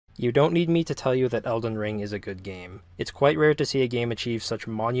You don't need me to tell you that Elden Ring is a good game. It's quite rare to see a game achieve such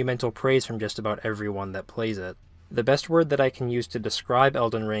monumental praise from just about everyone that plays it. The best word that I can use to describe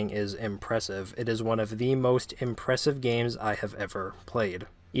Elden Ring is impressive. It is one of the most impressive games I have ever played.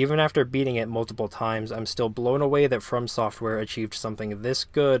 Even after beating it multiple times, I'm still blown away that FromSoftware achieved something this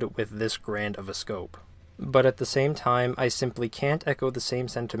good with this grand of a scope. But at the same time, I simply can't echo the same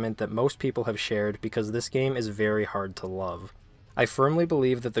sentiment that most people have shared because this game is very hard to love. I firmly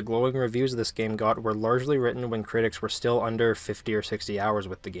believe that the glowing reviews this game got were largely written when critics were still under 50 or 60 hours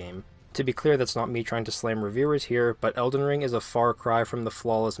with the game. To be clear, that's not me trying to slam reviewers here, but Elden Ring is a far cry from the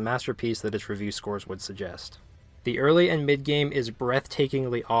flawless masterpiece that its review scores would suggest. The early and mid-game is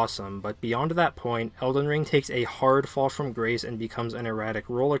breathtakingly awesome, but beyond that point, Elden Ring takes a hard fall from grace and becomes an erratic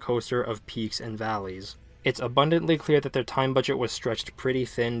roller coaster of peaks and valleys. It's abundantly clear that their time budget was stretched pretty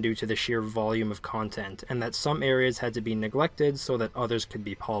thin due to the sheer volume of content, and that some areas had to be neglected so that others could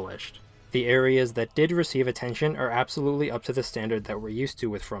be polished. The areas that did receive attention are absolutely up to the standard that we're used to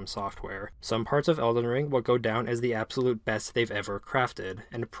with FromSoftware. Some parts of Elden Ring will go down as the absolute best they've ever crafted,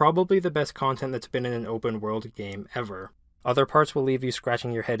 and probably the best content that's been in an open world game ever. Other parts will leave you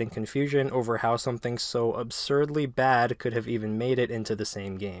scratching your head in confusion over how something so absurdly bad could have even made it into the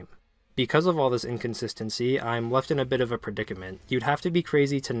same game. Because of all this inconsistency, I'm left in a bit of a predicament. You'd have to be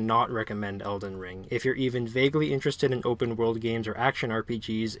crazy to not recommend Elden Ring. If you're even vaguely interested in open world games or action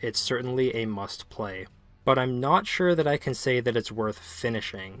RPGs, it's certainly a must-play. But I'm not sure that I can say that it's worth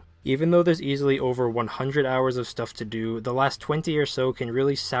finishing. Even though there's easily over 100 hours of stuff to do, the last 20 or so can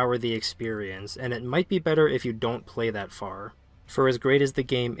really sour the experience, and it might be better if you don't play that far. For as great as the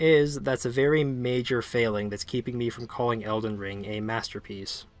game is, that's a very major failing that's keeping me from calling Elden Ring a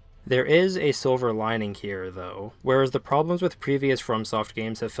masterpiece. There is a silver lining here, though. Whereas the problems with previous FromSoft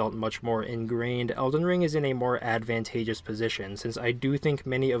games have felt much more ingrained, Elden Ring is in a more advantageous position, since I do think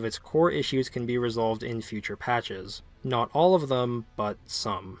many of its core issues can be resolved in future patches. Not all of them, but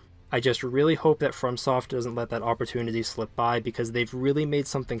some. I just really hope that FromSoft doesn't let that opportunity slip by, because they've really made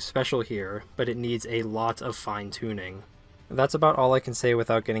something special here, but it needs a lot of fine-tuning. That's about all I can say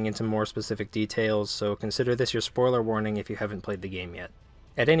without getting into more specific details, so consider this your spoiler warning if you haven't played the game yet.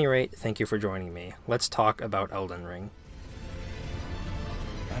 At any rate, thank you for joining me. Let's talk about Elden Ring.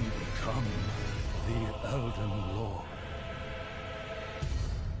 And become the Elden Lord.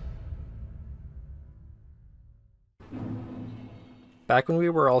 Back when we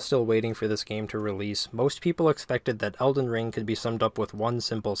were all still waiting for this game to release, most people expected that Elden Ring could be summed up with one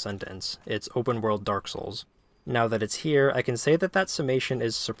simple sentence: it's open-world Dark Souls. Now that it's here, I can say that that summation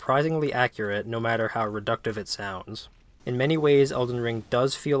is surprisingly accurate, no matter how reductive it sounds. In many ways, Elden Ring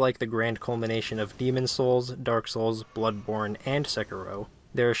does feel like the grand culmination of Demon's Souls, Dark Souls, Bloodborne, and Sekiro.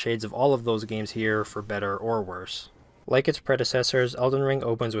 There are shades of all of those games here, for better or worse. Like its predecessors, Elden Ring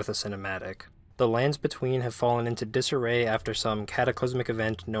opens with a cinematic. The lands between have fallen into disarray after some cataclysmic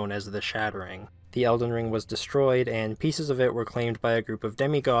event known as the Shattering. The Elden Ring was destroyed, and pieces of it were claimed by a group of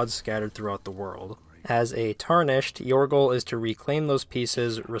demigods scattered throughout the world. As a Tarnished, your goal is to reclaim those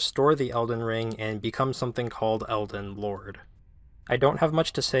pieces, restore the Elden Ring, and become something called Elden Lord. I don't have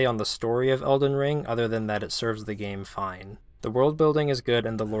much to say on the story of Elden Ring, other than that it serves the game fine. The world building is good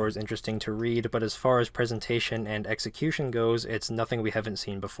and the lore is interesting to read, but as far as presentation and execution goes, it's nothing we haven't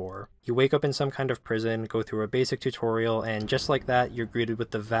seen before. You wake up in some kind of prison, go through a basic tutorial, and just like that, you're greeted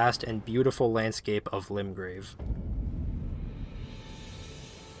with the vast and beautiful landscape of Limgrave.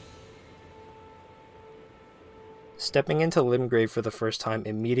 Stepping into Limgrave for the first time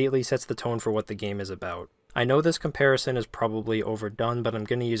immediately sets the tone for what the game is about. I know this comparison is probably overdone, but I'm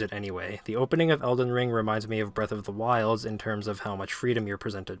gonna use it anyway. The opening of Elden Ring reminds me of Breath of the Wild in terms of how much freedom you're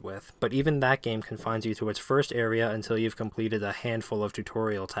presented with, but even that game confines you to its first area until you've completed a handful of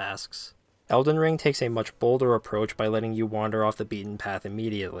tutorial tasks. Elden Ring takes a much bolder approach by letting you wander off the beaten path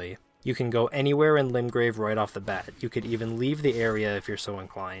immediately. You can go anywhere in Limgrave right off the bat. You could even leave the area if you're so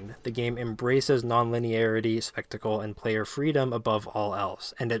inclined. The game embraces non-linearity, spectacle, and player freedom above all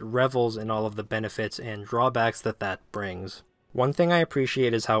else, and it revels in all of the benefits and drawbacks that brings. One thing I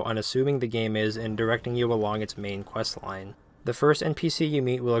appreciate is how unassuming the game is in directing you along its main questline. The first NPC you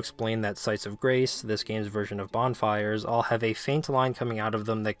meet will explain that Sites of Grace, this game's version of bonfires, all have a faint line coming out of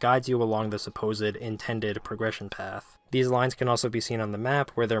them that guides you along the supposed intended progression path. These lines can also be seen on the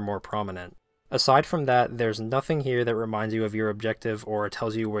map where they're more prominent. Aside from that, there's nothing here that reminds you of your objective or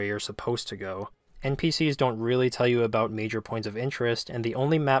tells you where you're supposed to go. NPCs don't really tell you about major points of interest, and the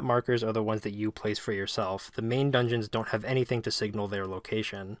only map markers are the ones that you place for yourself. The main dungeons don't have anything to signal their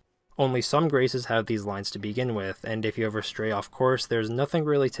location. Only some graces have these lines to begin with, and if you ever stray off course, there's nothing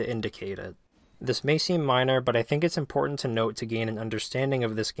really to indicate it. This may seem minor, but I think it's important to note to gain an understanding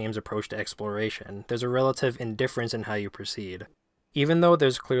of this game's approach to exploration. There's a relative indifference in how you proceed. Even though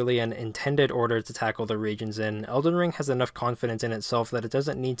there's clearly an intended order to tackle the regions in, Elden Ring has enough confidence in itself that it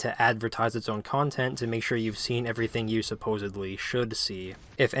doesn't need to advertise its own content to make sure you've seen everything you supposedly should see.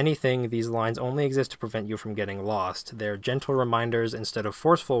 If anything, these lines only exist to prevent you from getting lost. They're gentle reminders instead of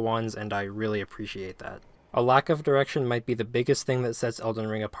forceful ones, and I really appreciate that. A lack of direction might be the biggest thing that sets Elden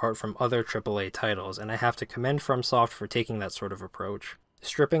Ring apart from other AAA titles, and I have to commend FromSoft for taking that sort of approach.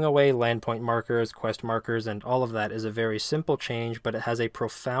 Stripping away land point markers, quest markers, and all of that is a very simple change, but it has a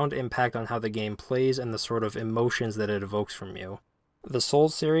profound impact on how the game plays and the sort of emotions that it evokes from you. The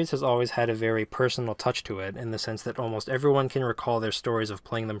Souls series has always had a very personal touch to it, in the sense that almost everyone can recall their stories of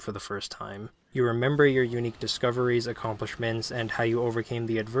playing them for the first time. You remember your unique discoveries, accomplishments, and how you overcame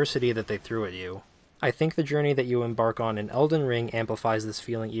the adversity that they threw at you. I think the journey that you embark on in Elden Ring amplifies this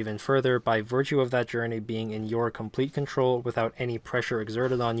feeling even further by virtue of that journey being in your complete control without any pressure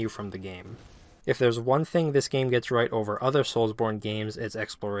exerted on you from the game. If there's one thing this game gets right over other Soulsborne games, it's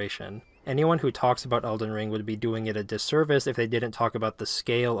exploration. Anyone who talks about Elden Ring would be doing it a disservice if they didn't talk about the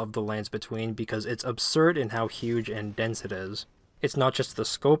scale of the lands between, because it's absurd in how huge and dense it is. It's not just the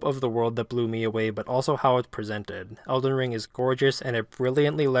scope of the world that blew me away, but also how it's presented. Elden Ring is gorgeous, and it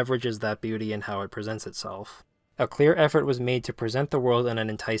brilliantly leverages that beauty in how it presents itself. A clear effort was made to present the world in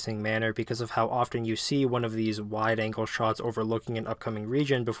an enticing manner because of how often you see one of these wide-angle shots overlooking an upcoming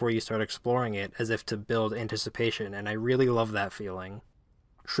region before you start exploring it, as if to build anticipation, and I really love that feeling.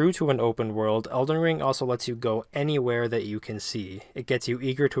 True to an open world, Elden Ring also lets you go anywhere that you can see. It gets you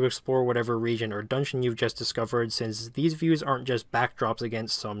eager to explore whatever region or dungeon you've just discovered, since these views aren't just backdrops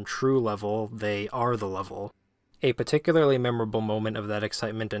against some true level, they are the level. A particularly memorable moment of that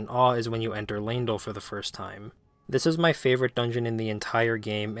excitement and awe is when you enter Leyndell for the first time. This is my favorite dungeon in the entire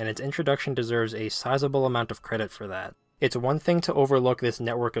game, and its introduction deserves a sizable amount of credit for that. It's one thing to overlook this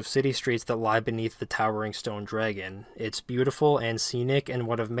network of city streets that lie beneath the towering stone dragon. It's beautiful and scenic, and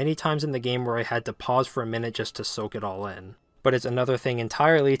one of many times in the game where I had to pause for a minute just to soak it all in. But it's another thing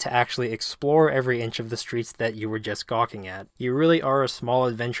entirely to actually explore every inch of the streets that you were just gawking at. You really are a small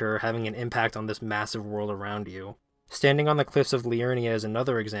adventurer having an impact on this massive world around you. Standing on the cliffs of Liurnia is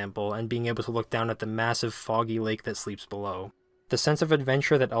another example, and being able to look down at the massive foggy lake that sleeps below. The sense of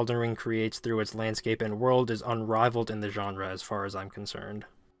adventure that Elden Ring creates through its landscape and world is unrivaled in the genre as far as I'm concerned.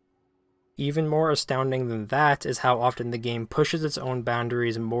 Even more astounding than that is how often the game pushes its own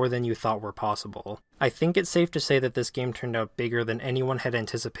boundaries more than you thought were possible. I think it's safe to say that this game turned out bigger than anyone had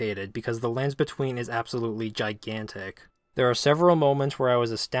anticipated, because the lands between is absolutely gigantic. There are several moments where I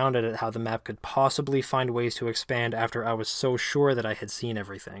was astounded at how the map could possibly find ways to expand after I was so sure that I had seen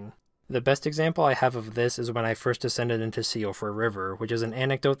everything. The best example I have of this is when I first descended into Soulsborne River, which is an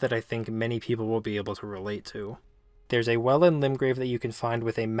anecdote that I think many people will be able to relate to. There's a well in Limgrave that you can find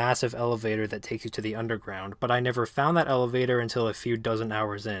with a massive elevator that takes you to the underground, but I never found that elevator until a few dozen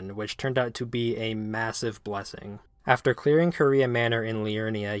hours in, which turned out to be a massive blessing. After clearing Korea Manor in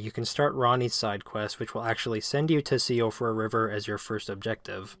Liurnia, you can start Ranni's side quest, which will actually send you to Soulsborne River as your first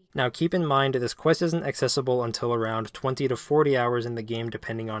objective. Now keep in mind, this quest isn't accessible until around 20 to 40 hours in the game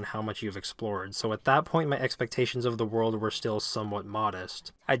depending on how much you've explored, so at that point my expectations of the world were still somewhat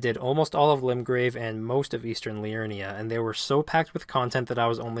modest. I did almost all of Limgrave and most of Eastern Liurnia, and they were so packed with content that I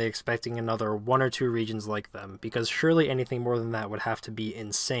was only expecting another 1 or 2 regions like them, because surely anything more than that would have to be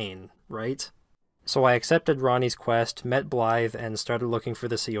insane, right? So I accepted Ranni's quest, met Blythe, and started looking for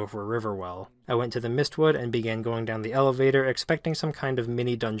the Soulsborne River well. I went to the Mistwood and began going down the elevator, expecting some kind of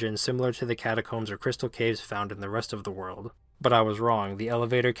mini-dungeon similar to the catacombs or crystal caves found in the rest of the world. But I was wrong. The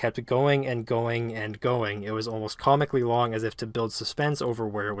elevator kept going and going and going. It was almost comically long, as if to build suspense over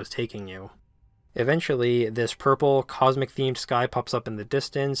where it was taking you. Eventually, this purple, cosmic-themed sky pops up in the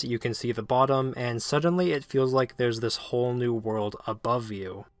distance, you can see the bottom, and suddenly it feels like there's this whole new world above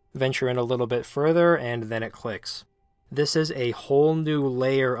you. Venture in a little bit further, and then it clicks. This is a whole new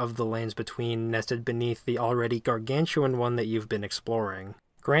layer of the lands between nested beneath the already gargantuan one that you've been exploring.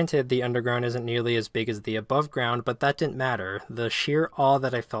 Granted, the underground isn't nearly as big as the above ground, but that didn't matter. The sheer awe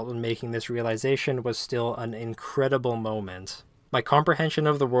that I felt when making this realization was still an incredible moment. My comprehension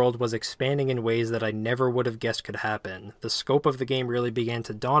of the world was expanding in ways that I never would have guessed could happen. The scope of the game really began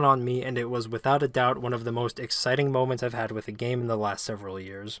to dawn on me, and it was without a doubt one of the most exciting moments I've had with a game in the last several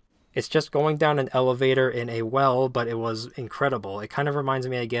years. It's just going down an elevator in a well, but it was incredible. It kind of reminds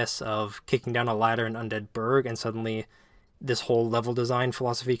me, I guess, of kicking down a ladder in Undead Burg, and suddenly this whole level design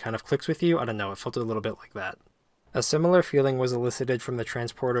philosophy kind of clicks with you. I don't know, it felt a little bit like that. A similar feeling was elicited from the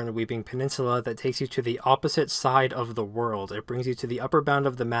transporter in Weeping Peninsula that takes you to the opposite side of the world. It brings you to the upper bound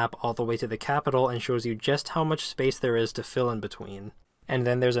of the map all the way to the capital and shows you just how much space there is to fill in between. And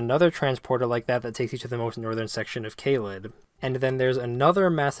then there's another transporter like that that takes you to the most northern section of Caelid. And then there's another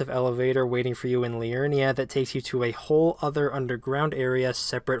massive elevator waiting for you in Liurnia that takes you to a whole other underground area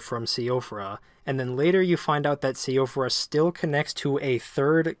separate from Siofra. And then later you find out that Siofra still connects to a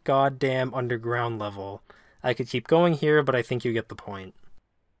third goddamn underground level. I could keep going here, but I think you get the point.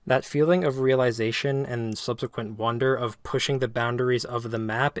 That feeling of realization and subsequent wonder of pushing the boundaries of the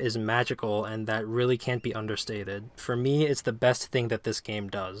map is magical, and that really can't be understated. For me, it's the best thing that this game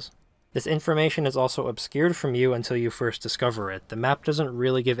does. This information is also obscured from you until you first discover it. The map doesn't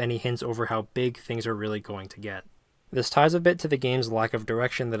really give any hints over how big things are really going to get. This ties a bit to the game's lack of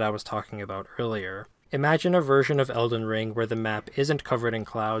direction that I was talking about earlier. Imagine a version of Elden Ring where the map isn't covered in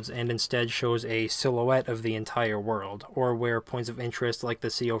clouds and instead shows a silhouette of the entire world, or where points of interest like the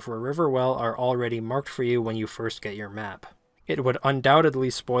Siofra River well are already marked for you when you first get your map. It would undoubtedly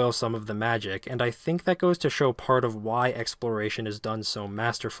spoil some of the magic, and I think that goes to show part of why exploration is done so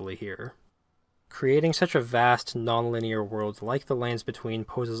masterfully here. Creating such a vast, non-linear world like the Lands Between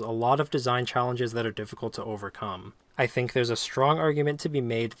poses a lot of design challenges that are difficult to overcome. I think there's a strong argument to be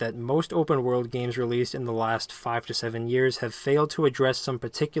made that most open-world games released in the last 5 to 7 years have failed to address some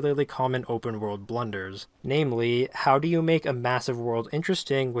particularly common open-world blunders. Namely, how do you make a massive world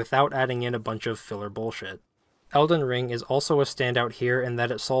interesting without adding in a bunch of filler bullshit? Elden Ring is also a standout here in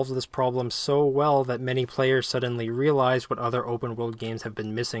that it solves this problem so well that many players suddenly realize what other open-world games have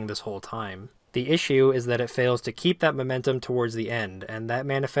been missing this whole time. The issue is that it fails to keep that momentum towards the end, and that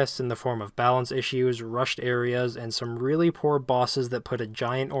manifests in the form of balance issues, rushed areas, and some really poor bosses that put a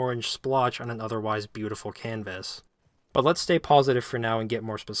giant orange splotch on an otherwise beautiful canvas. But let's stay positive for now and get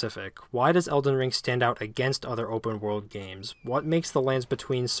more specific. Why does Elden Ring stand out against other open-world games? What makes the Lands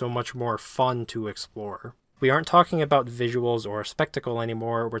Between so much more fun to explore? We aren't talking about visuals or spectacle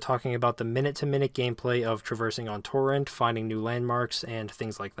anymore, we're talking about the minute-to-minute gameplay of traversing on Torrent, finding new landmarks, and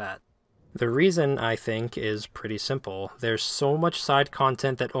things like that. The reason, I think, is pretty simple. There's so much side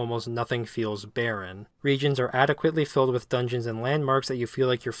content that almost nothing feels barren. Regions are adequately filled with dungeons and landmarks that you feel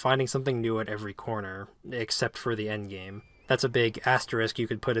like you're finding something new at every corner, except for the endgame. That's a big asterisk you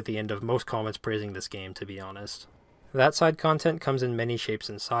could put at the end of most comments praising this game, to be honest. That side content comes in many shapes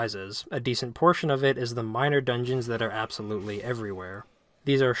and sizes. A decent portion of it is the minor dungeons that are absolutely everywhere.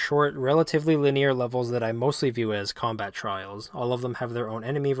 These are short, relatively linear levels that I mostly view as combat trials. All of them have their own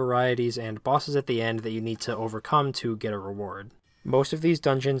enemy varieties and bosses at the end that you need to overcome to get a reward. Most of these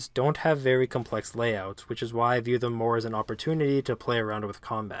dungeons don't have very complex layouts, which is why I view them more as an opportunity to play around with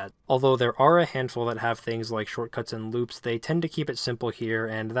combat. Although there are a handful that have things like shortcuts and loops, they tend to keep it simple here,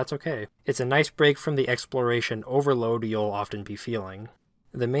 and that's okay. It's a nice break from the exploration overload you'll often be feeling.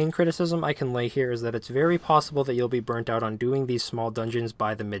 The main criticism I can lay here is that it's very possible that you'll be burnt out on doing these small dungeons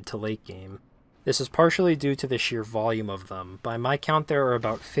by the mid to late game. This is partially due to the sheer volume of them. By my count there are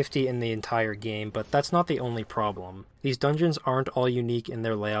about 50 in the entire game, but that's not the only problem. These dungeons aren't all unique in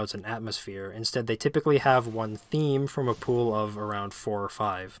their layouts and atmosphere, instead they typically have one theme from a pool of around 4 or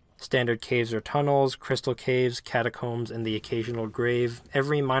 5. Standard caves or tunnels, crystal caves, catacombs, and the occasional grave.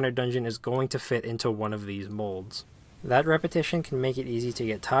 Every minor dungeon is going to fit into one of these molds. That repetition can make it easy to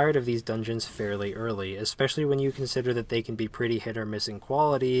get tired of these dungeons fairly early, especially when you consider that they can be pretty hit or miss in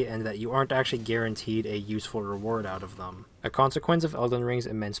quality and that you aren't actually guaranteed a useful reward out of them. A consequence of Elden Ring's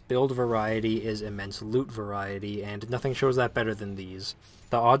immense build variety is immense loot variety, and nothing shows that better than these.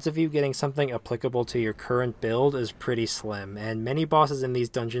 The odds of you getting something applicable to your current build is pretty slim, and many bosses in these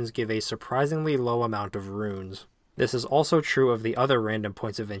dungeons give a surprisingly low amount of runes. This is also true of the other random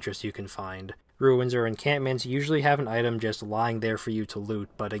points of interest you can find. Ruins or encampments usually have an item just lying there for you to loot,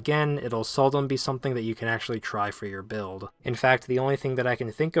 but again, it'll seldom be something that you can actually try for your build. In fact, the only thing that I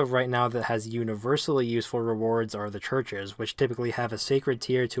can think of right now that has universally useful rewards are the churches, which typically have a sacred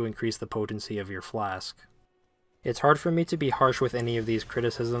tier to increase the potency of your flask. It's hard for me to be harsh with any of these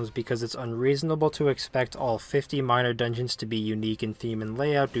criticisms because it's unreasonable to expect all 50 minor dungeons to be unique in theme and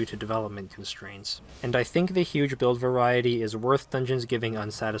layout due to development constraints. And I think the huge build variety is worth dungeons giving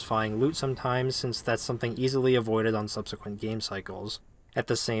unsatisfying loot sometimes, since that's something easily avoided on subsequent game cycles. At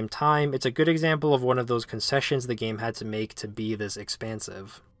the same time, it's a good example of one of those concessions the game had to make to be this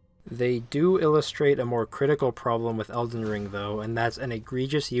expansive. They do illustrate a more critical problem with Elden Ring though, and that's an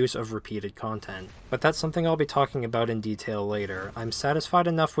egregious use of repeated content. But that's something I'll be talking about in detail later. I'm satisfied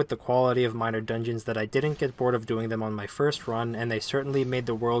enough with the quality of minor dungeons that I didn't get bored of doing them on my first run, and they certainly made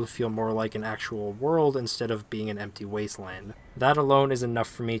the world feel more like an actual world instead of being an empty wasteland. That alone is enough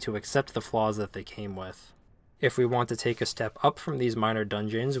for me to accept the flaws that they came with. If we want to take a step up from these minor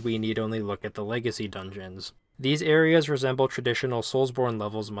dungeons, we need only look at the legacy dungeons. These areas resemble traditional Soulsborne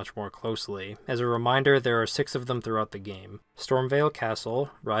levels much more closely. As a reminder, there are 6 of them throughout the game. Stormvale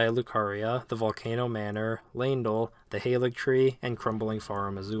Castle, Raya Lucaria, the Volcano Manor, Leyndell, the Halig Tree, and Crumbling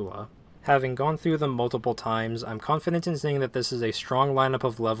Farum Azula. Having gone through them multiple times, I'm confident in saying that this is a strong lineup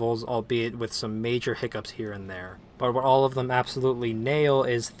of levels, albeit with some major hiccups here and there. But what all of them absolutely nail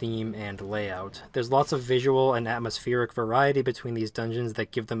is theme and layout. There's lots of visual and atmospheric variety between these dungeons that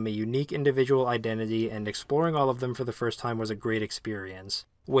give them a unique individual identity, and exploring all of them for the first time was a great experience.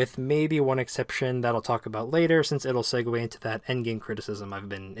 With maybe one exception that I'll talk about later, since it'll segue into that endgame criticism I've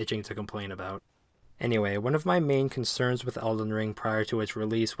been itching to complain about. Anyway, one of my main concerns with Elden Ring prior to its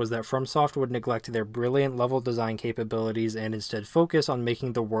release was that FromSoft would neglect their brilliant level design capabilities and instead focus on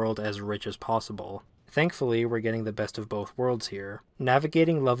making the world as rich as possible. Thankfully, we're getting the best of both worlds here.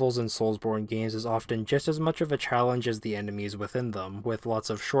 Navigating levels in Soulsborne games is often just as much of a challenge as the enemies within them, with lots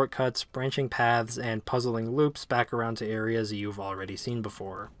of shortcuts, branching paths, and puzzling loops back around to areas you've already seen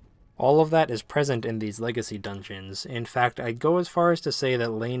before. All of that is present in these legacy dungeons. In fact, I'd go as far as to say that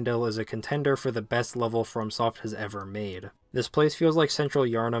Leyndell is a contender for the best level FromSoft has ever made. This place feels like Central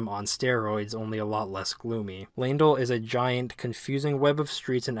Yarnum on steroids, only a lot less gloomy. Leyndell is a giant, confusing web of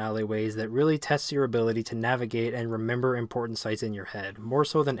streets and alleyways that really tests your ability to navigate and remember important sites in your head, more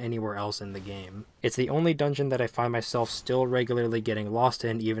so than anywhere else in the game. It's the only dungeon that I find myself still regularly getting lost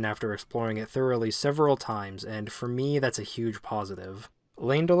in even after exploring it thoroughly several times, and for me that's a huge positive.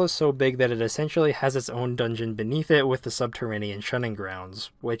 Leyndell is so big that it essentially has its own dungeon beneath it with the subterranean shunning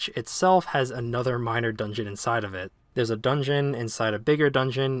grounds, which itself has another minor dungeon inside of it. There's a dungeon inside a bigger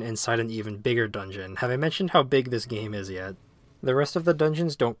dungeon inside an even bigger dungeon. Have I mentioned how big this game is yet? The rest of the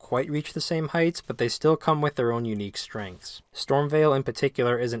dungeons don't quite reach the same heights, but they still come with their own unique strengths. Stormvale in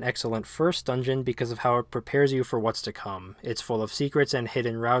particular is an excellent first dungeon because of how it prepares you for what's to come. It's full of secrets and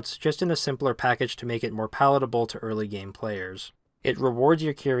hidden routes, just in a simpler package to make it more palatable to early game players. It rewards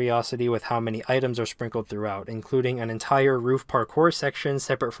your curiosity with how many items are sprinkled throughout, including an entire roof parkour section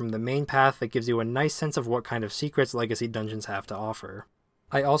separate from the main path that gives you a nice sense of what kind of secrets legacy dungeons have to offer.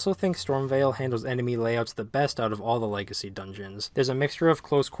 I also think Stormvale handles enemy layouts the best out of all the legacy dungeons. There's a mixture of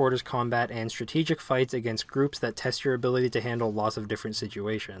close quarters combat and strategic fights against groups that test your ability to handle lots of different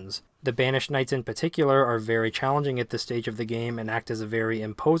situations. The Banished Knights in particular are very challenging at this stage of the game and act as a very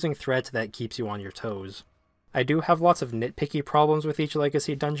imposing threat that keeps you on your toes. I do have lots of nitpicky problems with each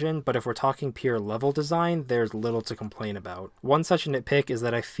legacy dungeon, but if we're talking pure level design, there's little to complain about. One such nitpick is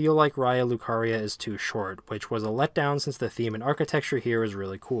that I feel like Raya Lucaria is too short, which was a letdown since the theme and architecture here is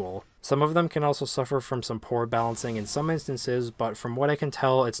really cool. Some of them can also suffer from some poor balancing in some instances, but from what I can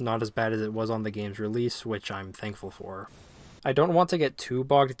tell, it's not as bad as it was on the game's release, which I'm thankful for. I don't want to get too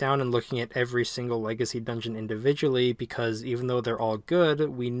bogged down in looking at every single legacy dungeon individually, because even though they're all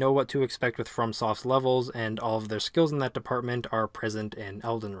good, we know what to expect with FromSoft's levels, and all of their skills in that department are present in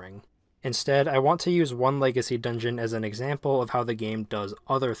Elden Ring. Instead, I want to use one legacy dungeon as an example of how the game does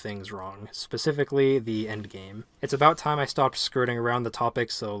other things wrong, specifically the endgame. It's about time I stopped skirting around the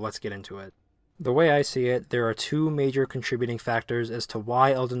topic, so let's get into it. The way I see it, there are 2 major contributing factors as to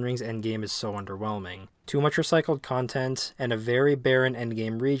why Elden Ring's endgame is so underwhelming. Too much recycled content, and a very barren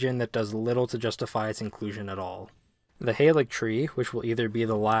endgame region that does little to justify its inclusion at all. The Halig Tree, which will either be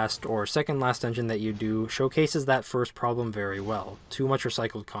the last or second last dungeon that you do, showcases that first problem very well. Too much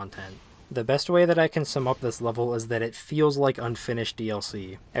recycled content. The best way that I can sum up this level is that it feels like unfinished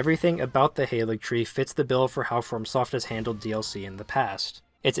DLC. Everything about the Halig Tree fits the bill for how FromSoft has handled DLC in the past.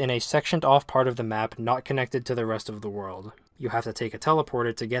 It's in a sectioned off part of the map not connected to the rest of the world. You have to take a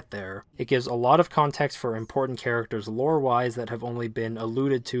teleporter to get there. It gives a lot of context for important characters lore-wise that have only been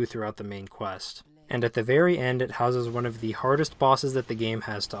alluded to throughout the main quest. And at the very end, it houses one of the hardest bosses that the game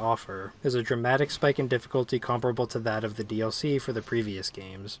has to offer. There's a dramatic spike in difficulty comparable to that of the DLC for the previous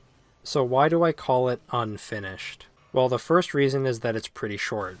games. So why do I call it unfinished? Well, the first reason is that it's pretty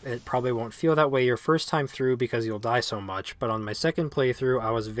short. It probably won't feel that way your first time through because you'll die so much, but on my second playthrough,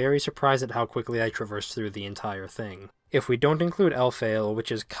 I was very surprised at how quickly I traversed through the entire thing. If we don't include Elfale,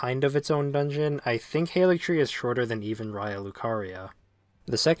 which is kind of its own dungeon, I think Halig Tree is shorter than even Raya Lucaria.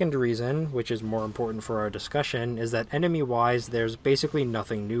 The second reason, which is more important for our discussion, is that enemy-wise, there's basically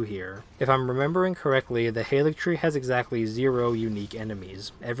nothing new here. If I'm remembering correctly, the Halig Tree has exactly 0 unique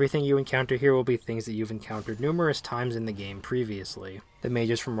enemies. Everything you encounter here will be things that you've encountered numerous times in the game previously. The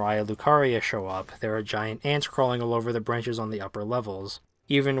mages from Raya Lucaria show up. There are giant ants crawling all over the branches on the upper levels.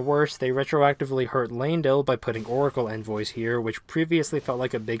 Even worse, they retroactively hurt Leyndell by putting Oracle envoys here, which previously felt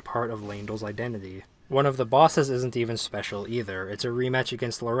like a big part of Leyndell's identity. One of the bosses isn't even special either. It's a rematch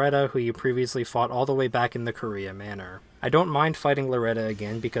against Loretta, who you previously fought all the way back in the Korea Manor. I don't mind fighting Loretta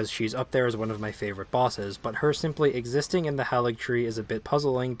again because she's up there as one of my favorite bosses, but her simply existing in the Halig tree is a bit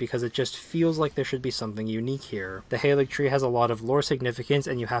puzzling because it just feels like there should be something unique here. The Halig tree has a lot of lore significance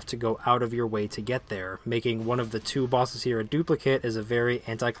and you have to go out of your way to get there. Making one of the two bosses here a duplicate is a very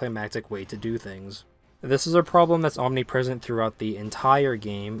anticlimactic way to do things. This is a problem that's omnipresent throughout the entire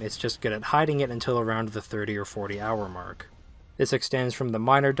game, it's just good at hiding it until around the 30 or 40 hour mark. This extends from the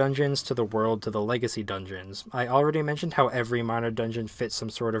minor dungeons to the world to the legacy dungeons. I already mentioned how every minor dungeon fits some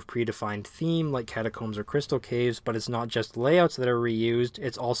sort of predefined theme like catacombs or crystal caves, but it's not just layouts that are reused,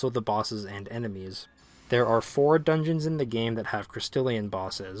 it's also the bosses and enemies. There are 4 dungeons in the game that have Crystallian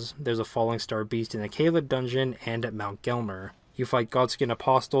bosses. There's a Falling Star Beast in a Caelid dungeon and at Mount Gelmir. You fight Godskin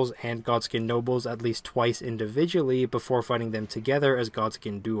Apostles and Godskin Nobles at least twice individually before fighting them together as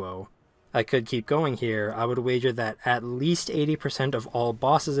Godskin Duo. I could keep going here. I would wager that at least 80% of all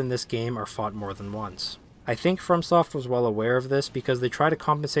bosses in this game are fought more than once. I think FromSoft was well aware of this because they try to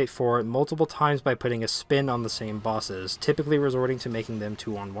compensate for it multiple times by putting a spin on the same bosses, typically resorting to making them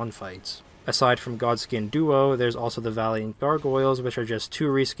 2-on-1 fights. Aside from Godskin Duo, there's also the Valiant Gargoyles, which are just 2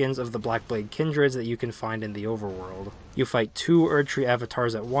 reskins of the Blackblade Kindreds that you can find in the overworld. You fight 2 Erdtree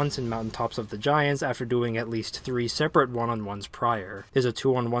avatars at once in Mountaintops of the Giants after doing at least 3 separate 1-on-1s prior. There's a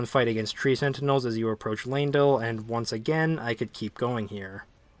 2-on-1 fight against Tree Sentinels as you approach Leyndell, and once again, I could keep going here.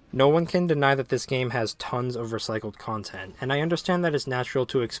 No one can deny that this game has tons of recycled content, and I understand that it's natural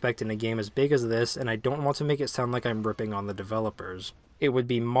to expect in a game as big as this, and I don't want to make it sound like I'm ripping on the developers. It would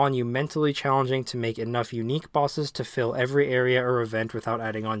be monumentally challenging to make enough unique bosses to fill every area or event without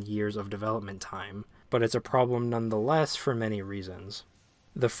adding on years of development time, but it's a problem nonetheless for many reasons.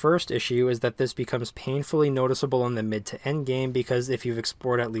 The first issue is that this becomes painfully noticeable in the mid to end game because if you've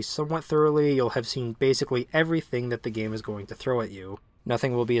explored at least somewhat thoroughly, you'll have seen basically everything that the game is going to throw at you.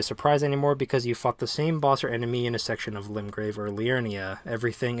 Nothing will be a surprise anymore because you fought the same boss or enemy in a section of Limgrave or Liurnia.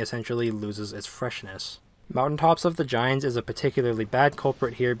 Everything essentially loses its freshness. Mountaintops of the Giants is a particularly bad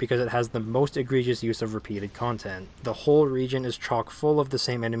culprit here because it has the most egregious use of repeated content. The whole region is chock full of the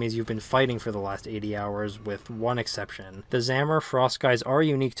same enemies you've been fighting for the last 80 hours, with one exception. The Zamor Frost guys are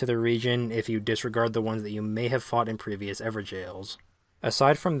unique to the region if you disregard the ones that you may have fought in previous Everjails.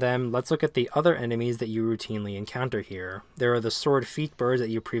 Aside from them, let's look at the other enemies that you routinely encounter here. There are the Sword Feet Birds that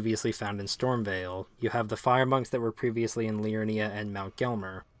you previously found in Stormvale. You have the Fire Monks that were previously in Liurnia and Mount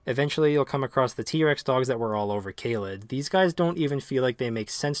Gelmir. Eventually, you'll come across the T-Rex dogs that were all over Caelid. These guys don't even feel like they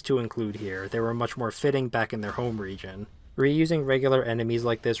make sense to include here. They were much more fitting back in their home region. Reusing regular enemies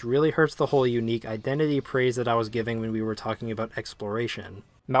like this really hurts the whole unique identity praise that I was giving when we were talking about exploration.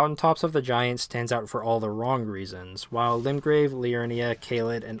 Mountaintops of the Giants stands out for all the wrong reasons. While Limgrave, Liurnia,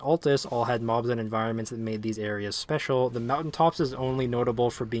 Caelid, and Altus all had mobs and environments that made these areas special, the Mountaintops is only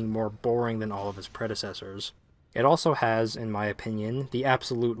notable for being more boring than all of its predecessors. It also has, in my opinion, the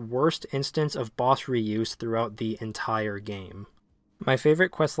absolute worst instance of boss reuse throughout the entire game. My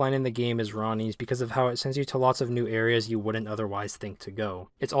favorite questline in the game is Ronnie's because of how it sends you to lots of new areas you wouldn't otherwise think to go.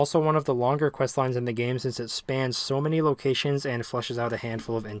 It's also one of the longer questlines in the game since it spans so many locations and fleshes out a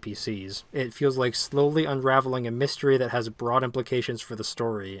handful of NPCs. It feels like slowly unraveling a mystery that has broad implications for the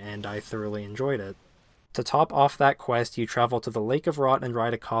story, and I thoroughly enjoyed it. To top off that quest, you travel to the Lake of Rot and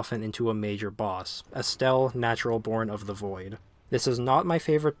ride a coffin into a major boss, Estelle, Natural Born of the Void. This is not my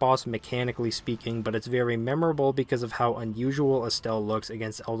favorite boss mechanically speaking, but it's very memorable because of how unusual Estelle looks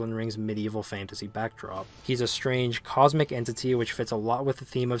against Elden Ring's medieval fantasy backdrop. He's a strange, cosmic entity which fits a lot with the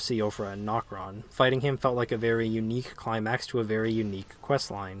theme of Siofra and Nokron. Fighting him felt like a very unique climax to a very unique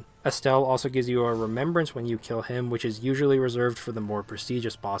questline. Estelle also gives you a remembrance when you kill him, which is usually reserved for the more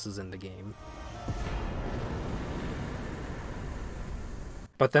prestigious bosses in the game.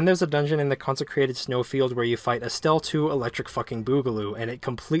 But then there's a dungeon in the consecrated snowfield where you fight Estelle 2 Electric fucking Boogaloo, and it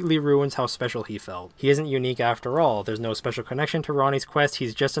completely ruins how special he felt. He isn't unique after all, there's no special connection to Ronnie's quest,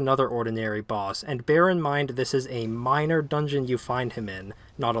 he's just another ordinary boss, and bear in mind this is a minor dungeon you find him in,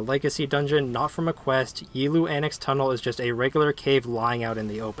 not a legacy dungeon, not from a quest. Yilu Annex Tunnel is just a regular cave lying out in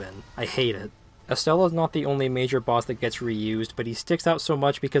the open. I hate it. Estelle is not the only major boss that gets reused, but he sticks out so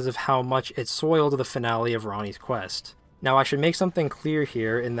much because of how much it soiled the finale of Ronnie's quest. Now I should make something clear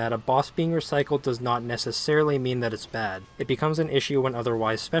here in that a boss being recycled does not necessarily mean that it's bad. It becomes an issue when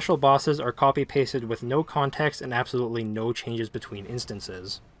otherwise special bosses are copy-pasted with no context and absolutely no changes between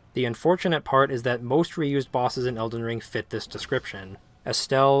instances. The unfortunate part is that most reused bosses in Elden Ring fit this description.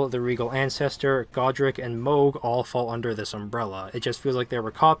 Estelle, the Regal Ancestor, Godric, and Mohg all fall under this umbrella. It just feels like they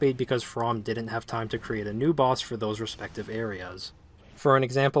were copied because From didn't have time to create a new boss for those respective areas. For an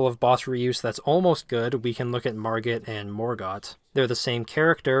example of boss reuse that's almost good, we can look at Margit and Morgott. They're the same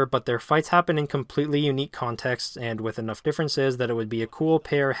character, but their fights happen in completely unique contexts and with enough differences that it would be a cool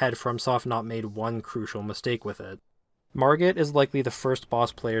pair had FromSoft not made one crucial mistake with it. Margit is likely the first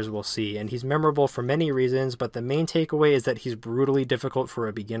boss players will see, and he's memorable for many reasons, but the main takeaway is that he's brutally difficult for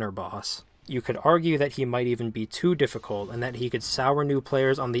a beginner boss. You could argue that he might even be too difficult, and that he could sour new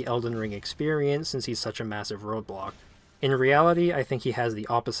players on the Elden Ring experience since he's such a massive roadblock. In reality, I think he has the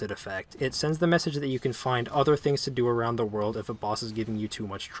opposite effect. It sends the message that you can find other things to do around the world if a boss is giving you too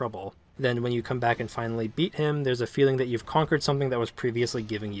much trouble. Then when you come back and finally beat him, there's a feeling that you've conquered something that was previously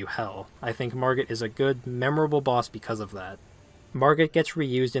giving you hell. I think Margit is a good, memorable boss because of that. Margit gets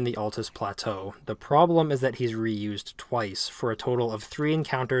reused in the Altus Plateau. The problem is that he's reused twice, for a total of 3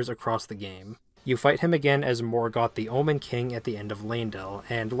 encounters across the game. You fight him again as Morgott the Omen King at the end of Leyndell,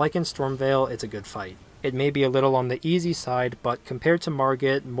 and like in Stormveil, it's a good fight. It may be a little on the easy side, but compared to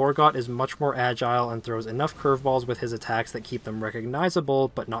Margit, Morgott is much more agile and throws enough curveballs with his attacks that keep them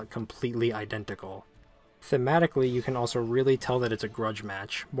recognizable, but not completely identical. Thematically, you can also really tell that it's a grudge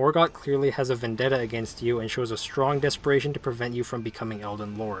match. Morgott clearly has a vendetta against you and shows a strong desperation to prevent you from becoming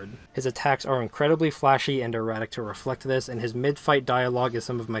Elden Lord. His attacks are incredibly flashy and erratic to reflect this, and his mid-fight dialogue is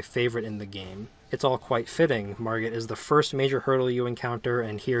some of my favorite in the game. It's all quite fitting. Margit is the first major hurdle you encounter,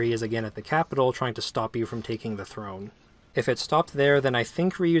 and here he is again at the capital trying to stop you from taking the throne. If it stopped there, then I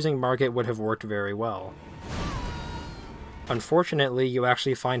think reusing Margit would have worked very well. Unfortunately, you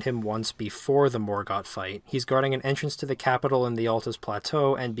actually find him once before the Morgott fight. He's guarding an entrance to the capital in the Altus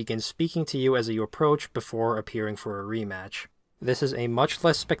Plateau and begins speaking to you as you approach before appearing for a rematch. This is a much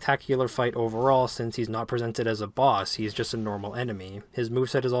less spectacular fight overall since he's not presented as a boss, he's just a normal enemy. His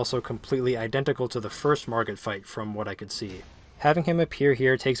moveset is also completely identical to the first Margit fight from what I could see. Having him appear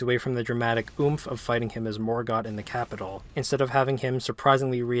here takes away from the dramatic oomph of fighting him as Morgott in the capital. Instead of having him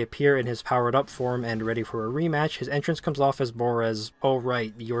surprisingly reappear in his powered up form and ready for a rematch, his entrance comes off as more as, oh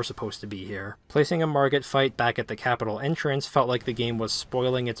right, you're supposed to be here. Placing a Margit fight back at the capital entrance felt like the game was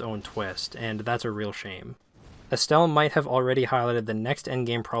spoiling its own twist, and that's a real shame. Estelle might have already highlighted the next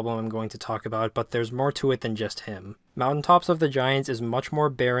endgame problem I'm going to talk about, but there's more to it than just him. Mountaintops of the Giants is much more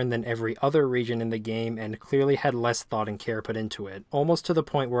barren than every other region in the game and clearly had less thought and care put into it, almost to the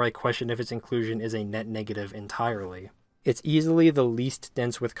point where I question if its inclusion is a net negative entirely. It's easily the least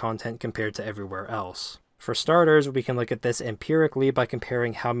dense with content compared to everywhere else. For starters, we can look at this empirically by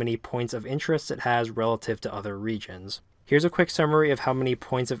comparing how many points of interest it has relative to other regions. Here's a quick summary of how many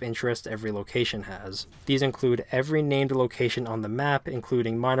points of interest every location has. These include every named location on the map,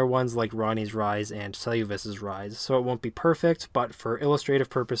 including minor ones like Ronnie's Rise and Seluvis's Rise, so it won't be perfect, but for illustrative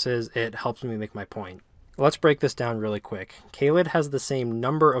purposes, it helps me make my point. Let's break this down really quick. Caelid has the same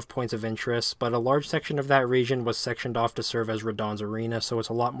number of points of interest, but a large section of that region was sectioned off to serve as Radahn's arena, so it's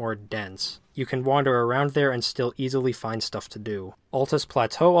a lot more dense. You can wander around there and still easily find stuff to do. Altus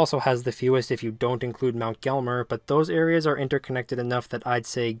Plateau also has the fewest if you don't include Mount Gelmir, but those areas are interconnected enough that I'd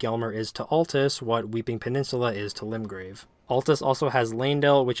say Gelmir is to Altus what Weeping Peninsula is to Limgrave. Altus also has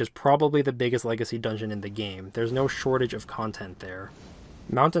Leyndell, which is probably the biggest legacy dungeon in the game. There's no shortage of content there.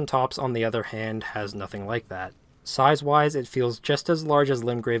 Mountaintops, on the other hand, has nothing like that. Size-wise, it feels just as large as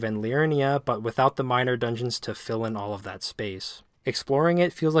Limgrave and Liurnia, but without the minor dungeons to fill in all of that space. Exploring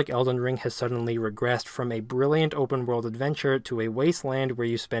it feels like Elden Ring has suddenly regressed from a brilliant open-world adventure to a wasteland where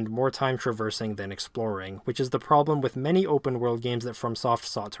you spend more time traversing than exploring, which is the problem with many open-world games that FromSoft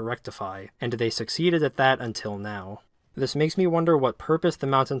sought to rectify, and they succeeded at that until now. This makes me wonder what purpose the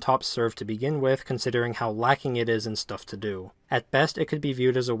mountaintops serve to begin with, considering how lacking it is in stuff to do. At best, it could be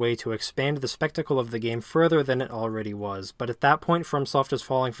viewed as a way to expand the spectacle of the game further than it already was, but at that point FromSoft is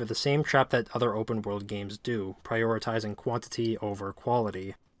falling for the same trap that other open-world games do, prioritizing quantity over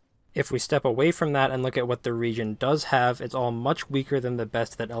quality. If we step away from that and look at what the region does have, it's all much weaker than the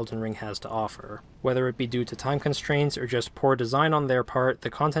best that Elden Ring has to offer. Whether it be due to time constraints or just poor design on their part, the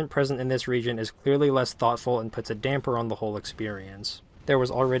content present in this region is clearly less thoughtful and puts a damper on the whole experience. There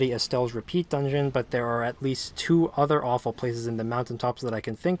was already Estelle's repeat dungeon, but there are at least 2 other awful places in the mountaintops that I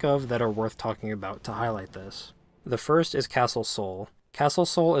can think of that are worth talking about to highlight this. The first is Castle Sol. Castle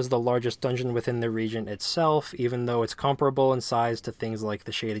Sol is the largest dungeon within the region itself, even though it's comparable in size to things like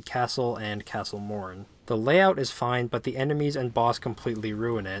the Shaded Castle and Castle Morn. The layout is fine, but the enemies and boss completely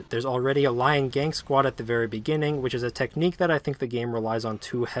ruin it. There's already a lion gank squad at the very beginning, which is a technique that I think the game relies on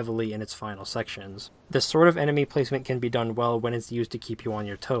too heavily in its final sections. This sort of enemy placement can be done well when it's used to keep you on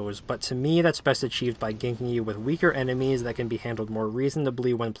your toes, but to me that's best achieved by ganking you with weaker enemies that can be handled more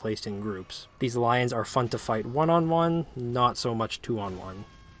reasonably when placed in groups. These lions are fun to fight one-on-one, not so much two-on-one.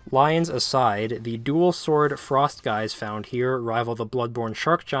 Lions aside, the dual sword frost guys found here rival the Bloodborne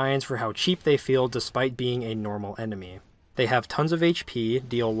shark giants for how cheap they feel despite being a normal enemy. They have tons of HP,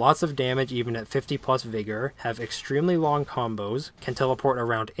 deal lots of damage even at 50 plus vigor, have extremely long combos, can teleport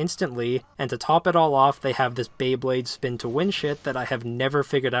around instantly, and to top it all off, they have this Beyblade spin to win shit that I have never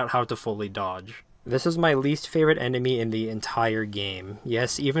figured out how to fully dodge. This is my least favorite enemy in the entire game.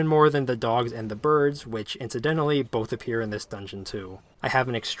 Yes, even more than the dogs and the birds, which incidentally both appear in this dungeon too. I have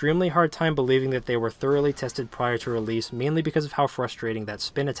an extremely hard time believing that they were thoroughly tested prior to release, mainly because of how frustrating that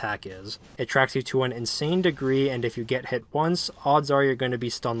spin attack is. It tracks you to an insane degree, and if you get hit once, odds are you're going to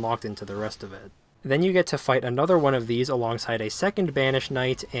be stun locked into the rest of it. Then you get to fight another one of these alongside a second Banished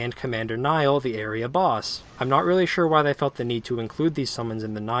Knight and Commander Nile, the area boss. I'm not really sure why they felt the need to include these summons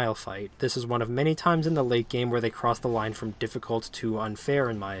in the Nile fight. This is one of many times in the late game where they cross the line from difficult to unfair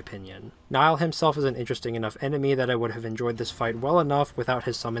in my opinion. Nile himself is an interesting enough enemy that I would have enjoyed this fight well enough without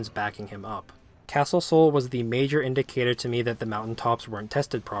his summons backing him up. Castle Soul was the major indicator to me that the mountaintops weren't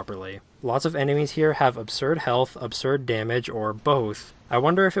tested properly. Lots of enemies here have absurd health, absurd damage, or both. I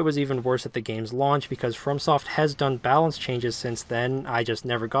wonder if it was even worse at the game's launch because FromSoft has done balance changes since then, I just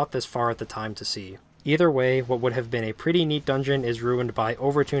never got this far at the time to see. Either way, what would have been a pretty neat dungeon is ruined by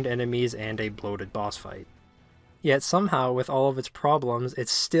overtuned enemies and a bloated boss fight. Yet somehow, with all of its problems,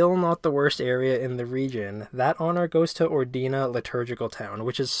 it's still not the worst area in the region. That honor goes to Ordina Liturgical Town,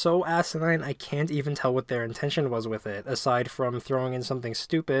 which is so asinine I can't even tell what their intention was with it, aside from throwing in something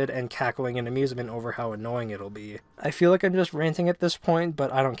stupid and cackling in amusement over how annoying it'll be. I feel like I'm just ranting at this point,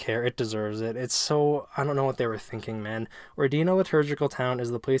 but I don't care, it deserves it. It's so... I don't know what they were thinking, man. Ordina Liturgical Town is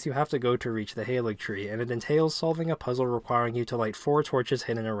the place you have to go to reach the Halig Tree, and it entails solving a puzzle requiring you to light 4 torches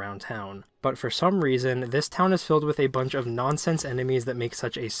hidden around town. But for some reason, this town is filled with a bunch of nonsense enemies that make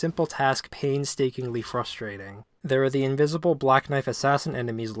such a simple task painstakingly frustrating. There are the invisible Black Knife Assassin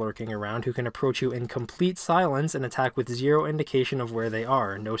enemies lurking around who can approach you in complete silence and attack with zero indication of where they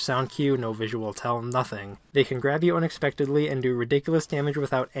are. No sound cue, no visual tell, nothing. They can grab you unexpectedly and do ridiculous damage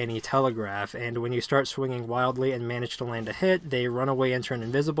without any telegraph, and when you start swinging wildly and manage to land a hit, they run away and turn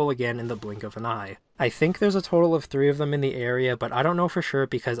invisible again in the blink of an eye. I think there's a total of 3 of them in the area, but I don't know for sure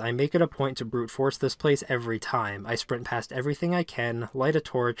because I make it a point to brute force this place every time. I sprint past everything I can, light a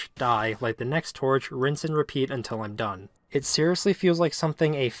torch, die, light the next torch, rinse and repeat until I'm done. It seriously feels like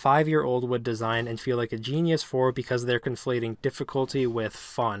something a 5-year-old would design and feel like a genius for because they're conflating difficulty with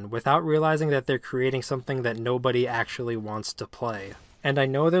fun, without realizing that they're creating something that nobody actually wants to play. And I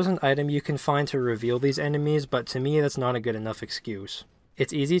know there's an item you can find to reveal these enemies, but to me that's not a good enough excuse.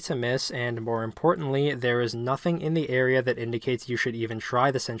 It's easy to miss, and more importantly, there is nothing in the area that indicates you should even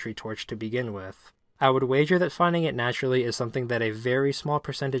try the sentry torch to begin with. I would wager that finding it naturally is something that a very small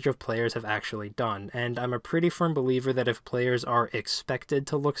percentage of players have actually done, and I'm a pretty firm believer that if players are expected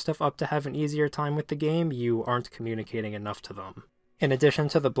to look stuff up to have an easier time with the game, you aren't communicating enough to them. In addition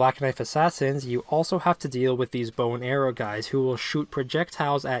to the Black Knife Assassins, you also have to deal with these bow and arrow guys who will shoot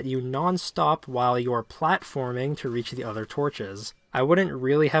projectiles at you non-stop while you're platforming to reach the other torches. I wouldn't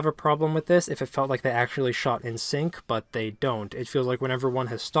really have a problem with this if it felt like they actually shot in sync, but they don't. It feels like whenever one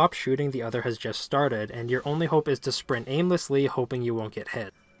has stopped shooting, the other has just started, and your only hope is to sprint aimlessly, hoping you won't get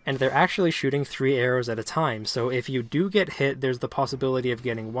hit. And they're actually shooting 3 arrows at a time, so if you do get hit, there's the possibility of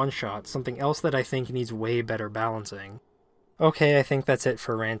getting one shot, something else that I think needs way better balancing. Okay, I think that's it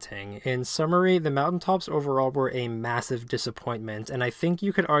for ranting. In summary, the mountaintops overall were a massive disappointment, and I think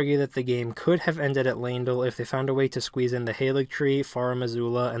you could argue that the game could have ended at Leyndell if they found a way to squeeze in the Halig Tree, Farum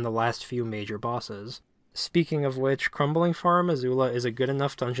Azula, and the last few major bosses. Speaking of which, Crumbling Farum Azula is a good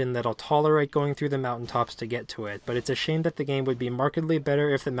enough dungeon that I'll tolerate going through the mountaintops to get to it, but it's a shame that the game would be markedly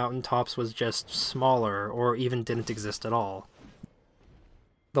better if the mountaintops was just smaller, or even didn't exist at all.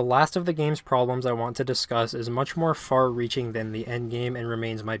 The last of the game's problems I want to discuss is much more far-reaching than the endgame and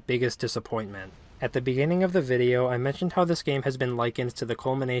remains my biggest disappointment. At the beginning of the video, I mentioned how this game has been likened to the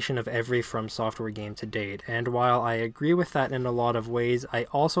culmination of every FromSoftware game to date, and while I agree with that in a lot of ways, I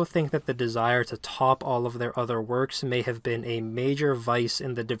also think that the desire to top all of their other works may have been a major vice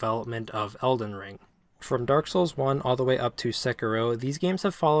in the development of Elden Ring. From Dark Souls 1 all the way up to Sekiro, these games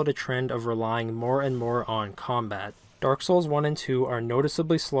have followed a trend of relying more and more on combat. Dark Souls 1 and 2 are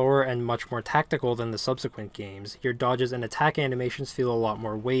noticeably slower and much more tactical than the subsequent games. Your dodges and attack animations feel a lot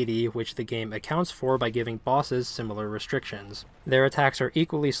more weighty, which the game accounts for by giving bosses similar restrictions. Their attacks are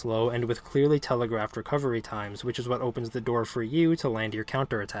equally slow and with clearly telegraphed recovery times, which is what opens the door for you to land your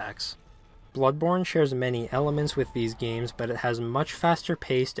counterattacks. Bloodborne shares many elements with these games, but it has much faster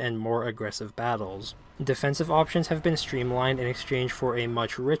paced and more aggressive battles. Defensive options have been streamlined in exchange for a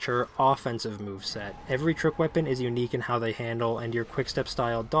much richer offensive moveset. Every trick weapon is unique in how they handle, and your quick-step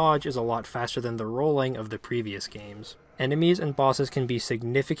style dodge is a lot faster than the rolling of the previous games. Enemies and bosses can be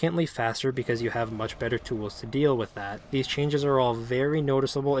significantly faster because you have much better tools to deal with that. These changes are all very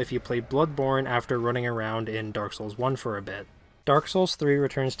noticeable if you play Bloodborne after running around in Dark Souls 1 for a bit. Dark Souls 3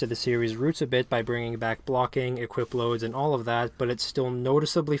 returns to the series' roots a bit by bringing back blocking, equip loads, and all of that, but it's still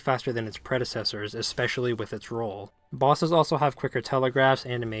noticeably faster than its predecessors, especially with its roll. Bosses also have quicker telegraphs,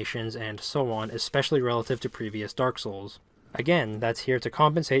 animations, and so on, especially relative to previous Dark Souls. Again, that's here to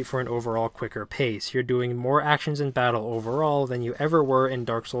compensate for an overall quicker pace. You're doing more actions in battle overall than you ever were in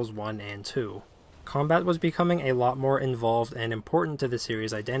Dark Souls 1 and 2. Combat was becoming a lot more involved and important to the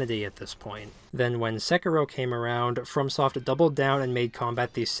series' identity at this point. Then when Sekiro came around, FromSoft doubled down and made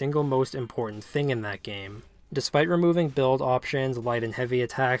combat the single most important thing in that game. Despite removing build options, light and heavy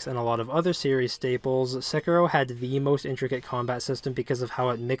attacks, and a lot of other series staples, Sekiro had the most intricate combat system because of how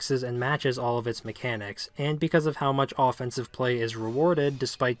it mixes and matches all of its mechanics, and because of how much offensive play is rewarded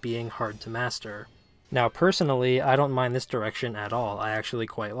despite being hard to master. Now personally, I don't mind this direction at all, I actually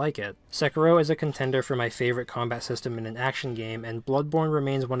quite like it. Sekiro is a contender for my favorite combat system in an action game, and Bloodborne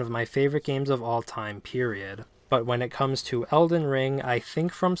remains one of my favorite games of all time, period. But when it comes to Elden Ring, I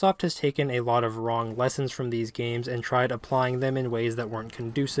think FromSoft has taken a lot of wrong lessons from these games and tried applying them in ways that weren't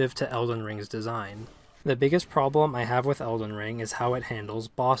conducive to Elden Ring's design. The biggest problem I have with Elden Ring is how it handles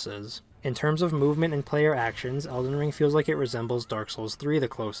bosses. In terms of movement and player actions, Elden Ring feels like it resembles Dark Souls 3 the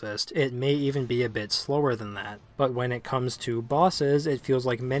closest. It may even be a bit slower than that. But when it comes to bosses, it feels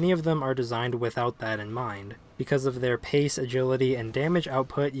like many of them are designed without that in mind. Because of their pace, agility, and damage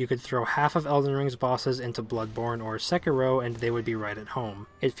output, you could throw half of Elden Ring's bosses into Bloodborne or Sekiro and they would be right at home.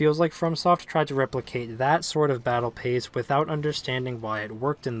 It feels like FromSoft tried to replicate that sort of battle pace without understanding why it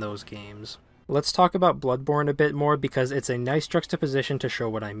worked in those games. Let's talk about Bloodborne a bit more because it's a nice juxtaposition to show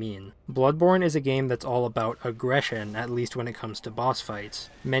what I mean. Bloodborne is a game that's all about aggression, at least when it comes to boss fights.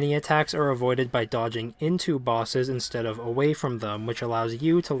 Many attacks are avoided by dodging into bosses instead of away from them, which allows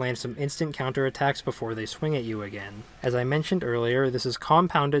you to land some instant counterattacks before they swing at you again. As I mentioned earlier, this is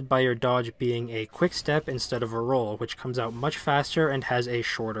compounded by your dodge being a quick step instead of a roll, which comes out much faster and has a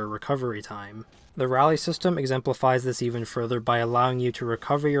shorter recovery time. The rally system exemplifies this even further by allowing you to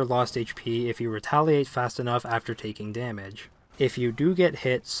recover your lost HP if you retaliate fast enough after taking damage. If you do get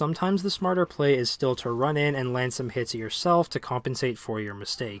hit, sometimes the smarter play is still to run in and land some hits yourself to compensate for your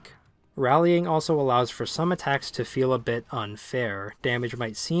mistake. Rallying also allows for some attacks to feel a bit unfair. Damage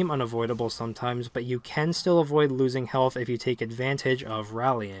might seem unavoidable sometimes, but you can still avoid losing health if you take advantage of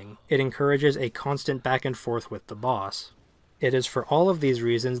rallying. It encourages a constant back and forth with the boss. It is for all of these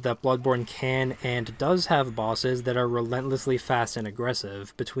reasons that Bloodborne can and does have bosses that are relentlessly fast and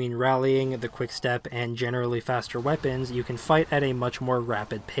aggressive. Between rallying, the quick step, and generally faster weapons, you can fight at a much more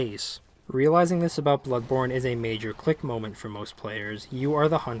rapid pace. Realizing this about Bloodborne is a major click moment for most players. You are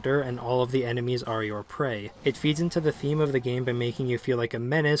the hunter, and all of the enemies are your prey. It feeds into the theme of the game by making you feel like a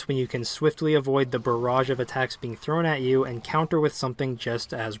menace when you can swiftly avoid the barrage of attacks being thrown at you and counter with something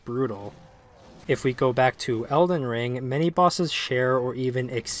just as brutal. If we go back to Elden Ring, many bosses share or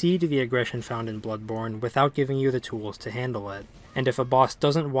even exceed the aggression found in Bloodborne without giving you the tools to handle it. And if a boss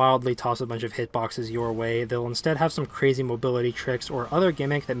doesn't wildly toss a bunch of hitboxes your way, they'll instead have some crazy mobility tricks or other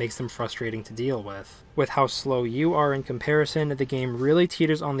gimmick that makes them frustrating to deal with. With how slow you are in comparison, the game really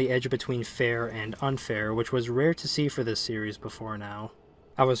teeters on the edge between fair and unfair, which was rare to see for this series before now.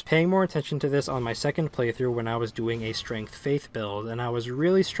 I was paying more attention to this on my second playthrough when I was doing a strength faith build, and I was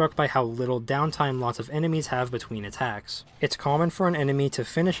really struck by how little downtime lots of enemies have between attacks. It's common for an enemy to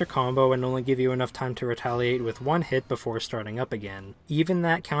finish a combo and only give you enough time to retaliate with one hit before starting up again. Even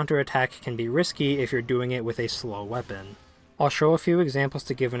that counterattack can be risky if you're doing it with a slow weapon. I'll show a few examples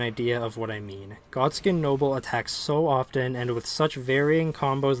to give an idea of what I mean. Godskin Noble attacks so often and with such varying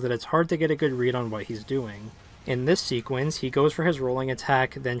combos that it's hard to get a good read on what he's doing. In this sequence, he goes for his rolling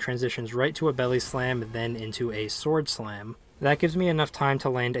attack, then transitions right to a belly slam, then into a sword slam. That gives me enough time to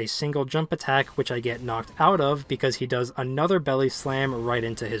land a single jump attack, which I get knocked out of because he does another belly slam right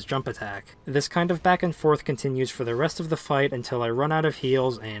into his jump attack. This kind of back and forth continues for the rest of the fight until I run out of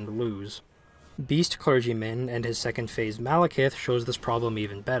heals and lose. Beast Clergyman and his second phase Malekith shows this problem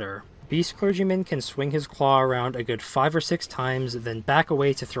even better. Beast Clergyman can swing his claw around a good 5 or 6 times, then back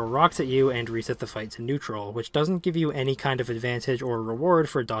away to throw rocks at you and reset the fight to neutral, which doesn't give you any kind of advantage or reward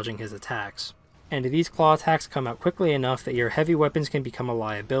for dodging his attacks. And these claw attacks come out quickly enough that your heavy weapons can become a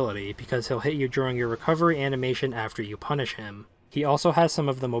liability, because he'll hit you during your recovery animation after you punish him. He also has some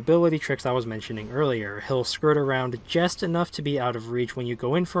of the mobility tricks I was mentioning earlier. He'll skirt around just enough to be out of reach when you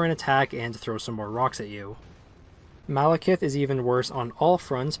go in for an attack and throw some more rocks at you. Malekith is even worse on all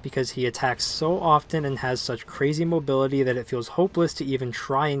fronts because he attacks so often and has such crazy mobility that it feels hopeless to even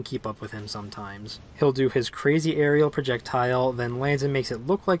try and keep up with him sometimes. He'll do his crazy aerial projectile, then lands and makes it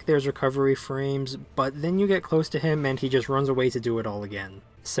look like there's recovery frames, but then you get close to him and he just runs away to do it all again.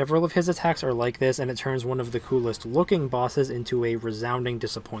 Several of his attacks are like this, and it turns one of the coolest looking bosses into a resounding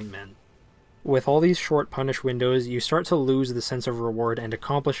disappointment. With all these short punish windows, you start to lose the sense of reward and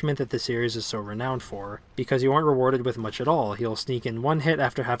accomplishment that the series is so renowned for, because you aren't rewarded with much at all. He'll sneak in one hit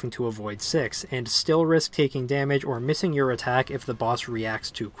after having to avoid 6, and still risk taking damage or missing your attack if the boss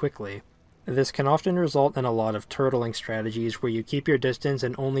reacts too quickly. This can often result in a lot of turtling strategies where you keep your distance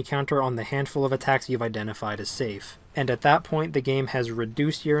and only counter on the handful of attacks you've identified as safe. And at that point, the game has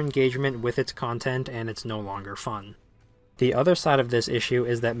reduced your engagement with its content and it's no longer fun. The other side of this issue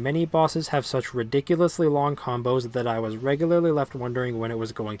is that many bosses have such ridiculously long combos that I was regularly left wondering when it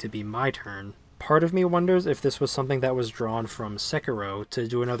was going to be my turn. Part of me wonders if this was something that was drawn from Sekiro. To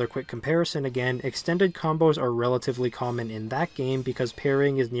do another quick comparison again, extended combos are relatively common in that game because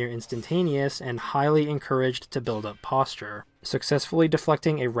parrying is near instantaneous and highly encouraged to build up posture. Successfully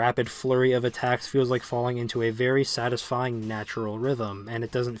deflecting a rapid flurry of attacks feels like falling into a very satisfying natural rhythm, and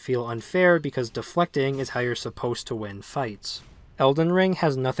it doesn't feel unfair because deflecting is how you're supposed to win fights. Elden Ring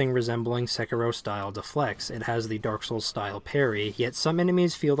has nothing resembling Sekiro-style deflects. It has the Dark Souls-style parry, yet some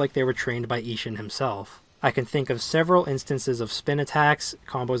enemies feel like they were trained by Ishin himself. I can think of several instances of spin attacks,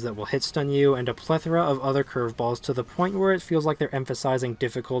 combos that will hit stun you, and a plethora of other curveballs to the point where it feels like they're emphasizing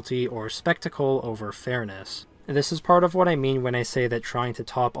difficulty or spectacle over fairness. This is part of what I mean when I say that trying to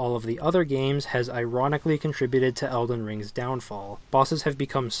top all of the other games has ironically contributed to Elden Ring's downfall. Bosses have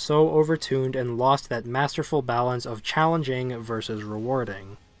become so overtuned and lost that masterful balance of challenging versus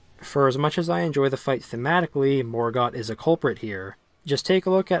rewarding. For as much as I enjoy the fight thematically, Morgott is a culprit here. Just take a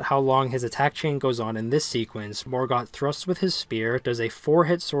look at how long his attack chain goes on in this sequence. Morgott thrusts with his spear, does a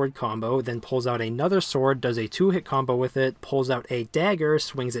 4-hit sword combo, then pulls out another sword, does a 2-hit combo with it, pulls out a dagger,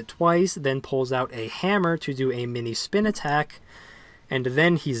 swings it twice, then pulls out a hammer to do a mini spin attack, and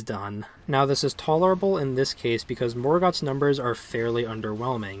then he's done. Now this is tolerable in this case because Morgott's numbers are fairly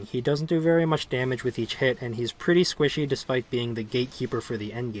underwhelming. He doesn't do very much damage with each hit, and he's pretty squishy despite being the gatekeeper for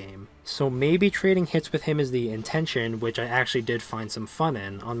the endgame. So maybe trading hits with him is the intention, which I actually did find some fun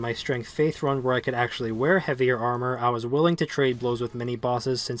in. On my Strength Faith run where I could actually wear heavier armor, I was willing to trade blows with many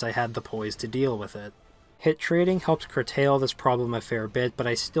bosses since I had the poise to deal with it. Hit trading helps curtail this problem a fair bit, but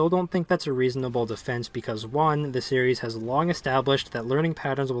I still don't think that's a reasonable defense because 1, the series has long established that learning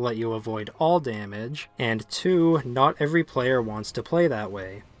patterns will let you avoid all damage, and 2, not every player wants to play that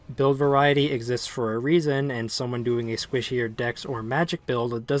way. Build variety exists for a reason, and someone doing a squishier dex or magic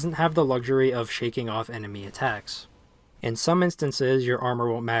build doesn't have the luxury of shaking off enemy attacks. In some instances, your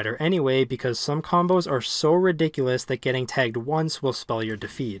armor won't matter anyway because some combos are so ridiculous that getting tagged once will spell your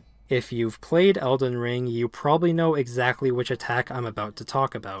defeat. If you've played Elden Ring, you probably know exactly which attack I'm about to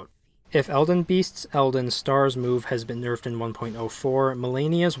talk about. If Elden Beast's Elden Stars move has been nerfed in 1.04,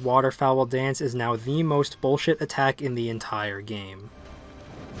 Melania's Waterfowl Dance is now the most bullshit attack in the entire game.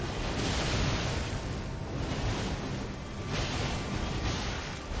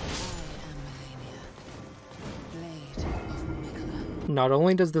 Not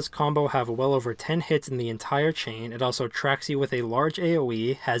only does this combo have well over 10 hits in the entire chain, it also tracks you with a large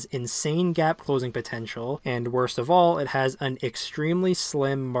AoE, has insane gap closing potential, and worst of all, it has an extremely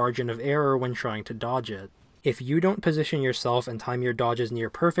slim margin of error when trying to dodge it. If you don't position yourself and time your dodges near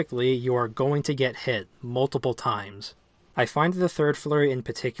perfectly, you are going to get hit multiple times. I find the third flurry in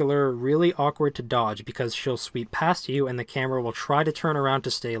particular really awkward to dodge because she'll sweep past you and the camera will try to turn around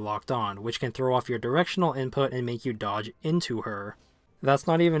to stay locked on, which can throw off your directional input and make you dodge into her. That's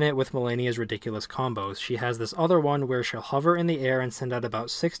not even it with Melania's ridiculous combos. She has this other one where she'll hover in the air and send out about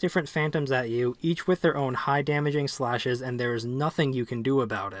 6 different phantoms at you, each with their own high damaging slashes, and there is nothing you can do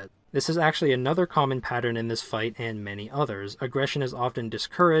about it. This is actually another common pattern in this fight and many others. Aggression is often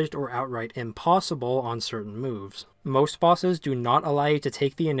discouraged or outright impossible on certain moves. Most bosses do not allow you to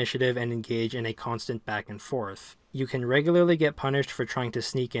take the initiative and engage in a constant back and forth. You can regularly get punished for trying to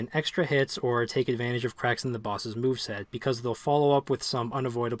sneak in extra hits or take advantage of cracks in the boss's moveset, because they'll follow up with some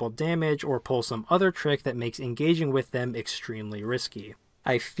unavoidable damage or pull some other trick that makes engaging with them extremely risky.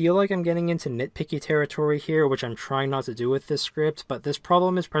 I feel like I'm getting into nitpicky territory here, which I'm trying not to do with this script, but this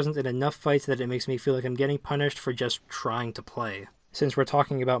problem is present in enough fights that it makes me feel like I'm getting punished for just trying to play. Since we're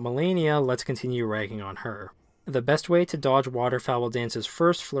talking about Melania, let's continue ragging on her. The best way to dodge Waterfowl Dance's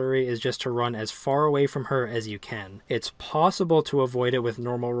first flurry is just to run as far away from her as you can. It's possible to avoid it with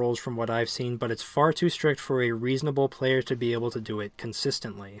normal rolls from what I've seen, but it's far too strict for a reasonable player to be able to do it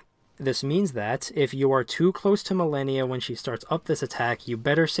consistently. This means that, if you are too close to Millennia when she starts up this attack, you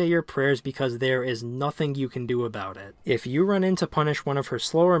better say your prayers because there is nothing you can do about it. If you run in to punish one of her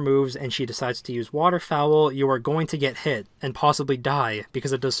slower moves and she decides to use Waterfowl, you are going to get hit, and possibly die,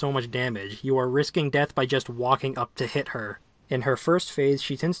 because it does so much damage. You are risking death by just walking up to hit her. In her first phase,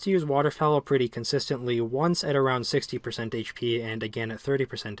 she tends to use Waterfowl pretty consistently, once at around 60% HP and again at 30%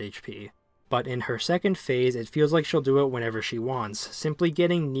 HP. But in her second phase, it feels like she'll do it whenever she wants. Simply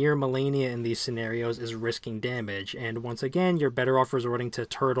getting near Millennia in these scenarios is risking damage, and once again, you're better off resorting to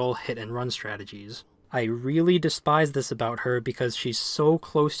turtle, hit and run strategies. I really despise this about her because she's so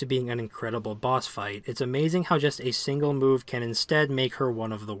close to being an incredible boss fight. It's amazing how just a single move can instead make her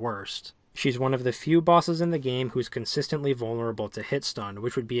one of the worst. She's one of the few bosses in the game who's consistently vulnerable to hit stun,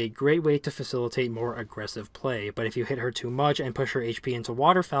 which would be a great way to facilitate more aggressive play, but if you hit her too much and push her HP into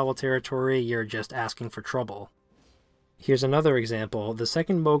Waterfowl territory, you're just asking for trouble. Here's another example. The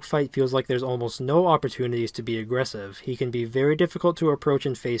second Moog fight feels like there's almost no opportunities to be aggressive. He can be very difficult to approach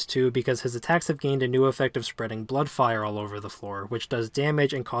in phase 2 because his attacks have gained a new effect of spreading blood fire all over the floor, which does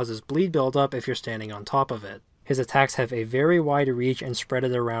damage and causes bleed buildup if you're standing on top of it. His attacks have a very wide reach and spread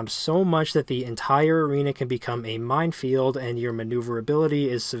it around so much that the entire arena can become a minefield and your maneuverability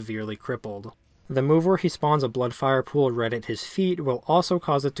is severely crippled. The move where he spawns a bloodfire pool right at his feet will also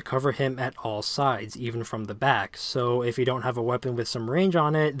cause it to cover him at all sides, even from the back, so if you don't have a weapon with some range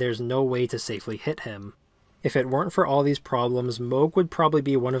on it, there's no way to safely hit him. If it weren't for all these problems, Moog would probably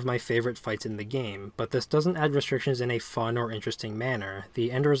be one of my favorite fights in the game, but this doesn't add restrictions in a fun or interesting manner.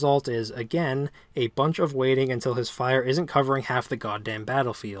 The end result is, again, a bunch of waiting until his fire isn't covering half the goddamn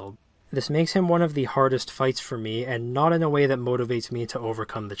battlefield. This makes him one of the hardest fights for me, and not in a way that motivates me to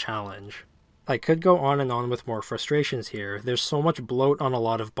overcome the challenge. I could go on and on with more frustrations here. There's so much bloat on a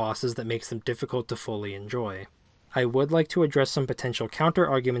lot of bosses that makes them difficult to fully enjoy. I would like to address some potential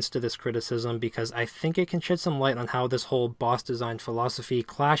counter-arguments to this criticism because I think it can shed some light on how this whole boss design philosophy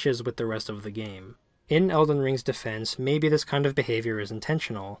clashes with the rest of the game. In Elden Ring's defense, maybe this kind of behavior is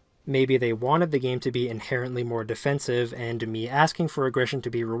intentional. Maybe they wanted the game to be inherently more defensive, and me asking for aggression to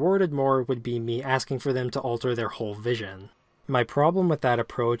be rewarded more would be me asking for them to alter their whole vision. My problem with that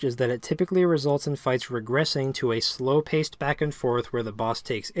approach is that it typically results in fights regressing to a slow-paced back and forth where the boss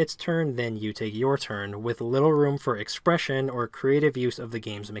takes its turn, then you take your turn, with little room for expression or creative use of the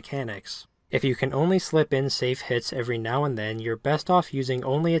game's mechanics. If you can only slip in safe hits every now and then, you're best off using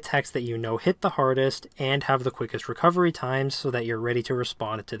only attacks that you know hit the hardest and have the quickest recovery times so that you're ready to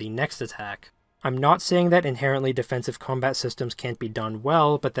respond to the next attack. I'm not saying that inherently defensive combat systems can't be done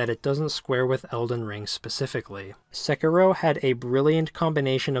well, but that it doesn't square with Elden Ring specifically. Sekiro had a brilliant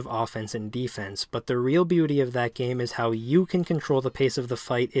combination of offense and defense, but the real beauty of that game is how you can control the pace of the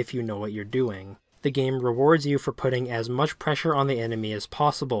fight if you know what you're doing. The game rewards you for putting as much pressure on the enemy as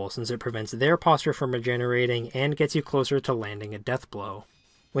possible, since it prevents their posture from regenerating and gets you closer to landing a death blow.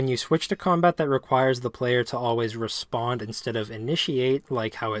 When you switch to combat that requires the player to always respond instead of initiate,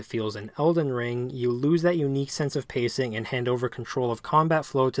 like how it feels in Elden Ring, you lose that unique sense of pacing and hand over control of combat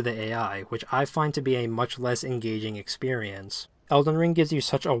flow to the AI, which I find to be a much less engaging experience. Elden Ring gives you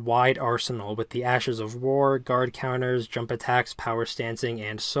such a wide arsenal with the Ashes of War, guard counters, jump attacks, power stancing,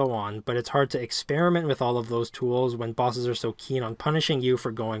 and so on, but it's hard to experiment with all of those tools when bosses are so keen on punishing you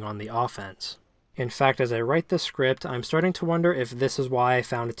for going on the offense. In fact, as I write this script, I'm starting to wonder if this is why I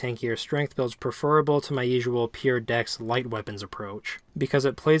found tankier strength builds preferable to my usual pure dex light weapons approach, because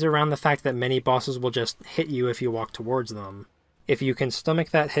it plays around the fact that many bosses will just hit you if you walk towards them. If you can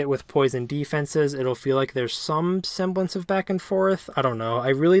stomach that hit with poison defenses, it'll feel like there's some semblance of back and forth. I don't know, I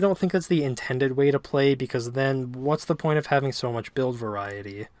really don't think that's the intended way to play, because then what's the point of having so much build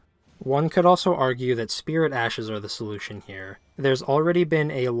variety? One could also argue that Spirit Ashes are the solution here. There's already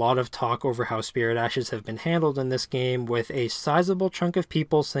been a lot of talk over how Spirit Ashes have been handled in this game, with a sizable chunk of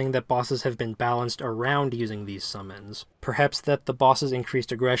people saying that bosses have been balanced around using these summons. Perhaps that the boss's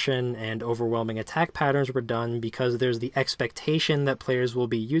increased aggression and overwhelming attack patterns were done because there's the expectation that players will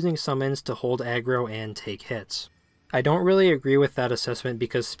be using summons to hold aggro and take hits. I don't really agree with that assessment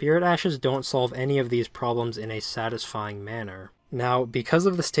because Spirit Ashes don't solve any of these problems in a satisfying manner. Now, because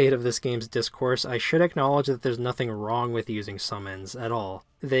of the state of this game's discourse, I should acknowledge that there's nothing wrong with using summons at all.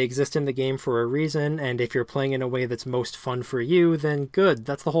 They exist in the game for a reason, and if you're playing in a way that's most fun for you, then good,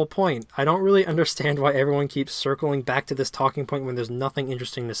 that's the whole point. I don't really understand why everyone keeps circling back to this talking point when there's nothing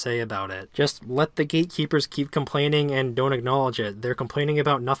interesting to say about it. Just let the gatekeepers keep complaining and don't acknowledge it. They're complaining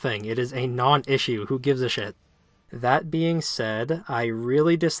about nothing. It is a non-issue. Who gives a shit? That being said, I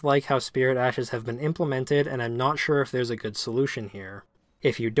really dislike how Spirit Ashes have been implemented, and I'm not sure if there's a good solution here.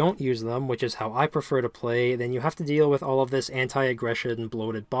 If you don't use them, which is how I prefer to play, then you have to deal with all of this anti-aggression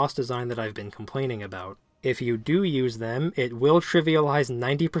bloated boss design that I've been complaining about. If you do use them, it will trivialize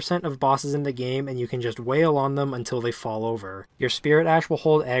 90% of bosses in the game, and you can just wail on them until they fall over. Your Spirit Ash will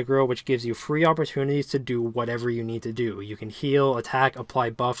hold aggro, which gives you free opportunities to do whatever you need to do. You can heal, attack,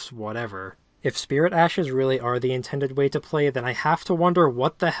 apply buffs, whatever. If Spirit Ashes really are the intended way to play, then I have to wonder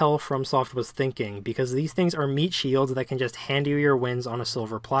what the hell FromSoft was thinking, because these things are meat shields that can just hand you your wins on a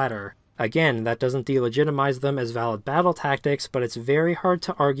silver platter. Again, that doesn't delegitimize them as valid battle tactics, but it's very hard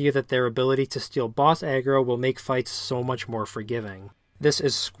to argue that their ability to steal boss aggro will make fights so much more forgiving. This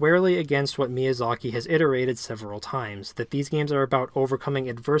is squarely against what Miyazaki has iterated several times, that these games are about overcoming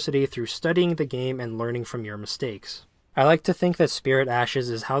adversity through studying the game and learning from your mistakes. I like to think that Spirit Ashes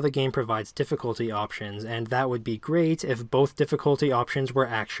is how the game provides difficulty options, and that would be great if both difficulty options were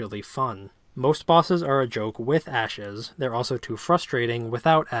actually fun. Most bosses are a joke with ashes. They're also too frustrating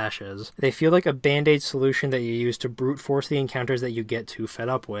without ashes. They feel like a band-aid solution that you use to brute force the encounters that you get too fed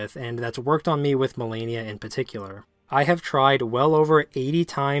up with, and that's worked on me with Melania in particular. I have tried well over 80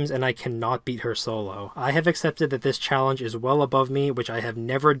 times and I cannot beat her solo. I have accepted that this challenge is well above me, which I have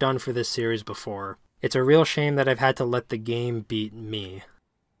never done for this series before. It's a real shame that I've had to let the game beat me.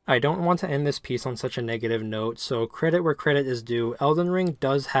 I don't want to end this piece on such a negative note, so credit where credit is due, Elden Ring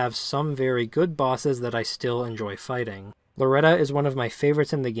does have some very good bosses that I still enjoy fighting. Loretta is one of my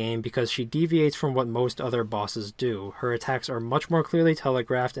favorites in the game because she deviates from what most other bosses do. Her attacks are much more clearly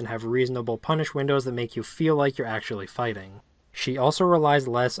telegraphed and have reasonable punish windows that make you feel like you're actually fighting. She also relies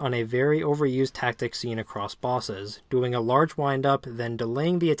less on a very overused tactic seen across bosses, doing a large windup, then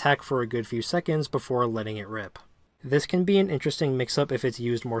delaying the attack for a good few seconds before letting it rip. This can be an interesting mix-up if it's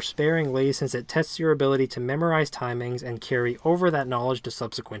used more sparingly, since it tests your ability to memorize timings and carry over that knowledge to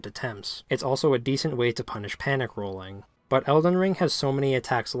subsequent attempts. It's also a decent way to punish panic rolling. But Elden Ring has so many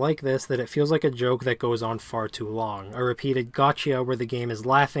attacks like this that it feels like a joke that goes on far too long, a repeated gotcha where the game is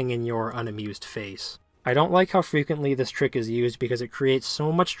laughing in your unamused face. I don't like how frequently this trick is used because it creates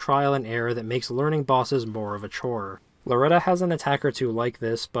so much trial and error that makes learning bosses more of a chore. Loretta has an attack or two like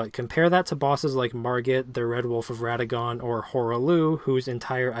this, but compare that to bosses like Margit, the Red Wolf of Radagon, or Hoarah, whose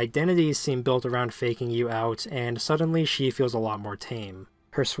entire identities seem built around faking you out, and suddenly she feels a lot more tame.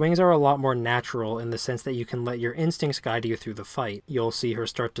 Her swings are a lot more natural in the sense that you can let your instincts guide you through the fight. You'll see her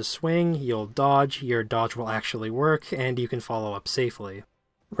start to swing, you'll dodge, your dodge will actually work, and you can follow up safely.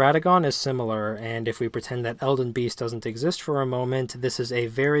 Radagon is similar, and if we pretend that Elden Beast doesn't exist for a moment, this is a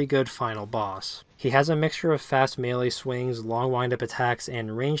very good final boss. He has a mixture of fast melee swings, long wind-up attacks,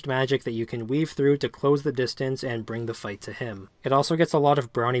 and ranged magic that you can weave through to close the distance and bring the fight to him. It also gets a lot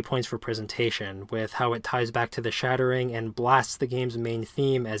of brownie points for presentation, with how it ties back to the Shattering and blasts the game's main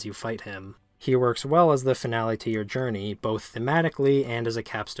theme as you fight him. He works well as the finale to your journey, both thematically and as a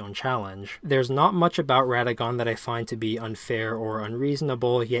capstone challenge. There's not much about Radagon that I find to be unfair or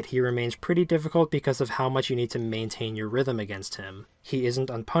unreasonable, yet he remains pretty difficult because of how much you need to maintain your rhythm against him. He isn't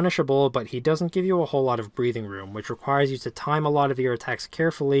unpunishable, but he doesn't give you a whole lot of breathing room, which requires you to time a lot of your attacks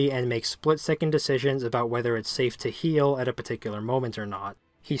carefully and make split-second decisions about whether it's safe to heal at a particular moment or not.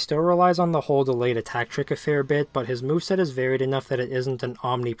 He still relies on the whole delayed attack trick a fair bit, but his moveset is varied enough that it isn't an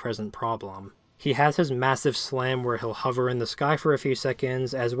omnipresent problem. He has his massive slam where he'll hover in the sky for a few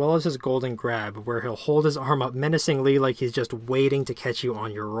seconds, as well as his golden grab where he'll hold his arm up menacingly like he's just waiting to catch you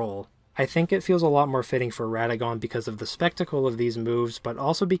on your roll. I think it feels a lot more fitting for Radagon because of the spectacle of these moves, but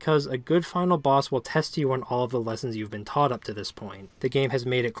also because a good final boss will test you on all of the lessons you've been taught up to this point. The game has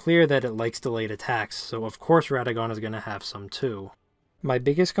made it clear that it likes delayed attacks, so of course Radagon is going to have some too. My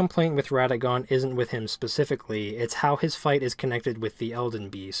biggest complaint with Radagon isn't with him specifically, it's how his fight is connected with the Elden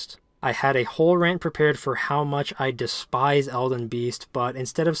Beast. I had a whole rant prepared for how much I despise Elden Beast, but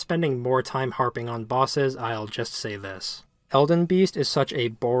instead of spending more time harping on bosses, I'll just say this. Elden Beast is such a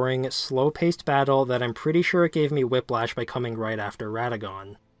boring, slow-paced battle that I'm pretty sure it gave me whiplash by coming right after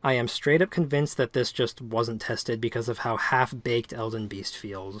Radagon. I am straight up convinced that this just wasn't tested because of how half-baked Elden Beast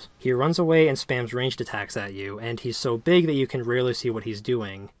feels. He runs away and spams ranged attacks at you, and he's so big that you can rarely see what he's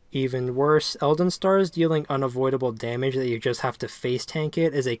doing. Even worse, Elden Stars dealing unavoidable damage that you just have to face tank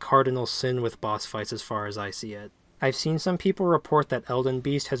it is a cardinal sin with boss fights as far as I see it. I've seen some people report that Elden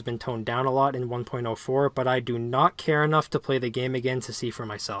Beast has been toned down a lot in 1.04, but I do not care enough to play the game again to see for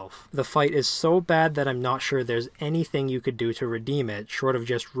myself. The fight is so bad that I'm not sure there's anything you could do to redeem it, short of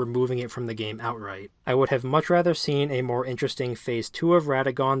just removing it from the game outright. I would have much rather seen a more interesting Phase 2 of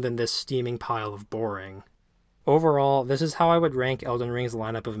Radagon than this steaming pile of boring. Overall, this is how I would rank Elden Ring's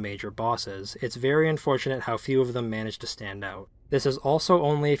lineup of major bosses. It's very unfortunate how few of them manage to stand out. This is also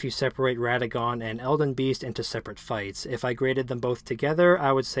only if you separate Radagon and Elden Beast into separate fights. If I graded them both together,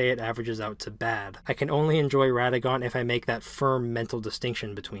 I would say it averages out to bad. I can only enjoy Radagon if I make that firm mental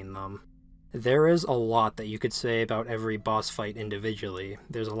distinction between them. There is a lot that you could say about every boss fight individually.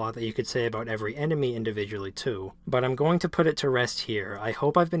 There's a lot that you could say about every enemy individually too. But I'm going to put it to rest here. I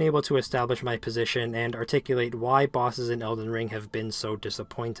hope I've been able to establish my position and articulate why bosses in Elden Ring have been so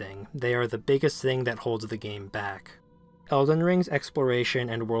disappointing. They are the biggest thing that holds the game back. Elden Ring's exploration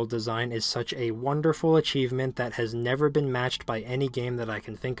and world design is such a wonderful achievement that has never been matched by any game that I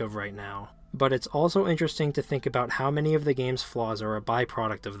can think of right now. But it's also interesting to think about how many of the game's flaws are a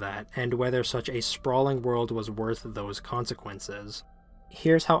byproduct of that, and whether such a sprawling world was worth those consequences.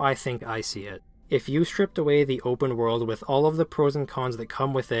 Here's how I think I see it. If you stripped away the open world with all of the pros and cons that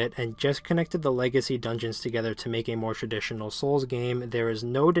come with it and just connected the legacy dungeons together to make a more traditional Souls game, there is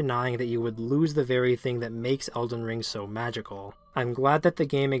no denying that you would lose the very thing that makes Elden Ring so magical. I'm glad that the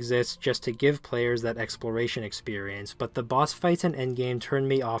game exists just to give players that exploration experience, but the boss fights and endgame turn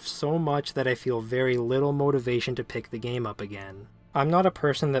me off so much that I feel very little motivation to pick the game up again. I'm not a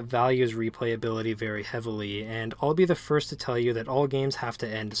person that values replayability very heavily, and I'll be the first to tell you that all games have to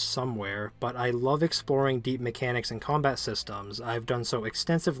end somewhere, but I love exploring deep mechanics and combat systems. I've done so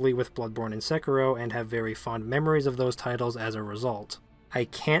extensively with Bloodborne and Sekiro, and have very fond memories of those titles as a result. I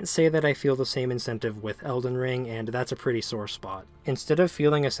can't say that I feel the same incentive with Elden Ring, and that's a pretty sore spot. Instead of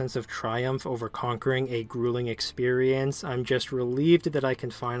feeling a sense of triumph over conquering a grueling experience, I'm just relieved that I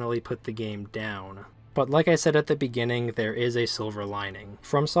can finally put the game down. But like I said at the beginning, there is a silver lining.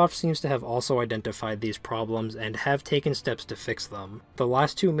 FromSoft seems to have also identified these problems and have taken steps to fix them. The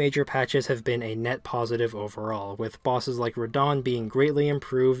last two major patches have been a net positive overall, with bosses like Radahn being greatly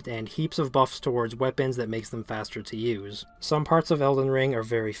improved and heaps of buffs towards weapons that makes them faster to use. Some parts of Elden Ring are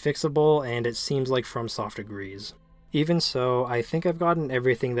very fixable, and it seems like FromSoft agrees. Even so, I think I've gotten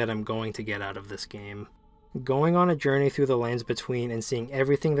everything that I'm going to get out of this game. Going on a journey through the lands between and seeing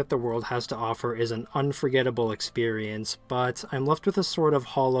everything that the world has to offer is an unforgettable experience, but I'm left with a sort of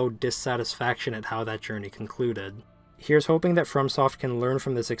hollow dissatisfaction at how that journey concluded. Here's hoping that FromSoft can learn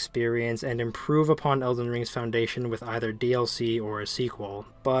from this experience and improve upon Elden Ring's foundation with either DLC or a sequel,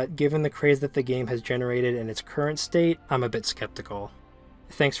 but given the craze that the game has generated in its current state, I'm a bit skeptical.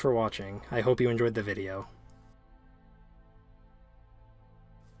 Thanks for watching. I hope you enjoyed the video.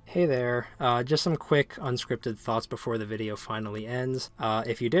 Hey there, just some quick unscripted thoughts before the video finally ends.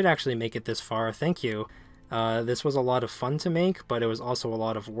 If you did actually make it this far, thank you. This was a lot of fun to make, but it was also a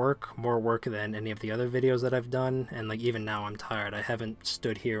lot of work, more work than any of the other videos that I've done, and like even now I'm tired. I haven't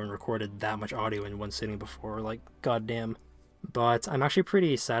stood here and recorded that much audio in one sitting before, like goddamn. But I'm actually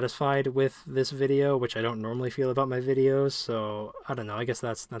pretty satisfied with this video, which I don't normally feel about my videos, so I don't know, I guess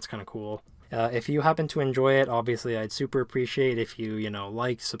that's kind of cool. If you happen to enjoy it, obviously I'd super appreciate if you,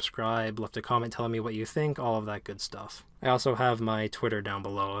 like, subscribe, left a comment telling me what you think, all of that good stuff. I also have my Twitter down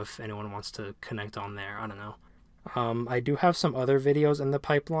below if anyone wants to connect on there, I don't know. I do have some other videos in the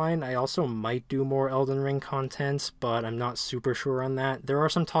pipeline. I also might do more Elden Ring content, but I'm not super sure on that. There are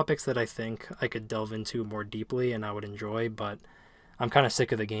some topics that I think I could delve into more deeply and I would enjoy, but I'm kind of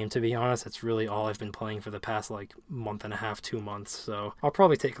sick of the game, to be honest. It's really all I've been playing for the past, like, month and a half, 2 months, so I'll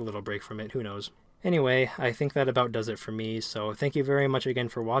probably take a little break from it, who knows. Anyway, I think that about does it for me, so thank you very much again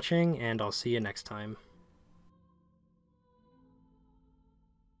for watching, and I'll see you next time.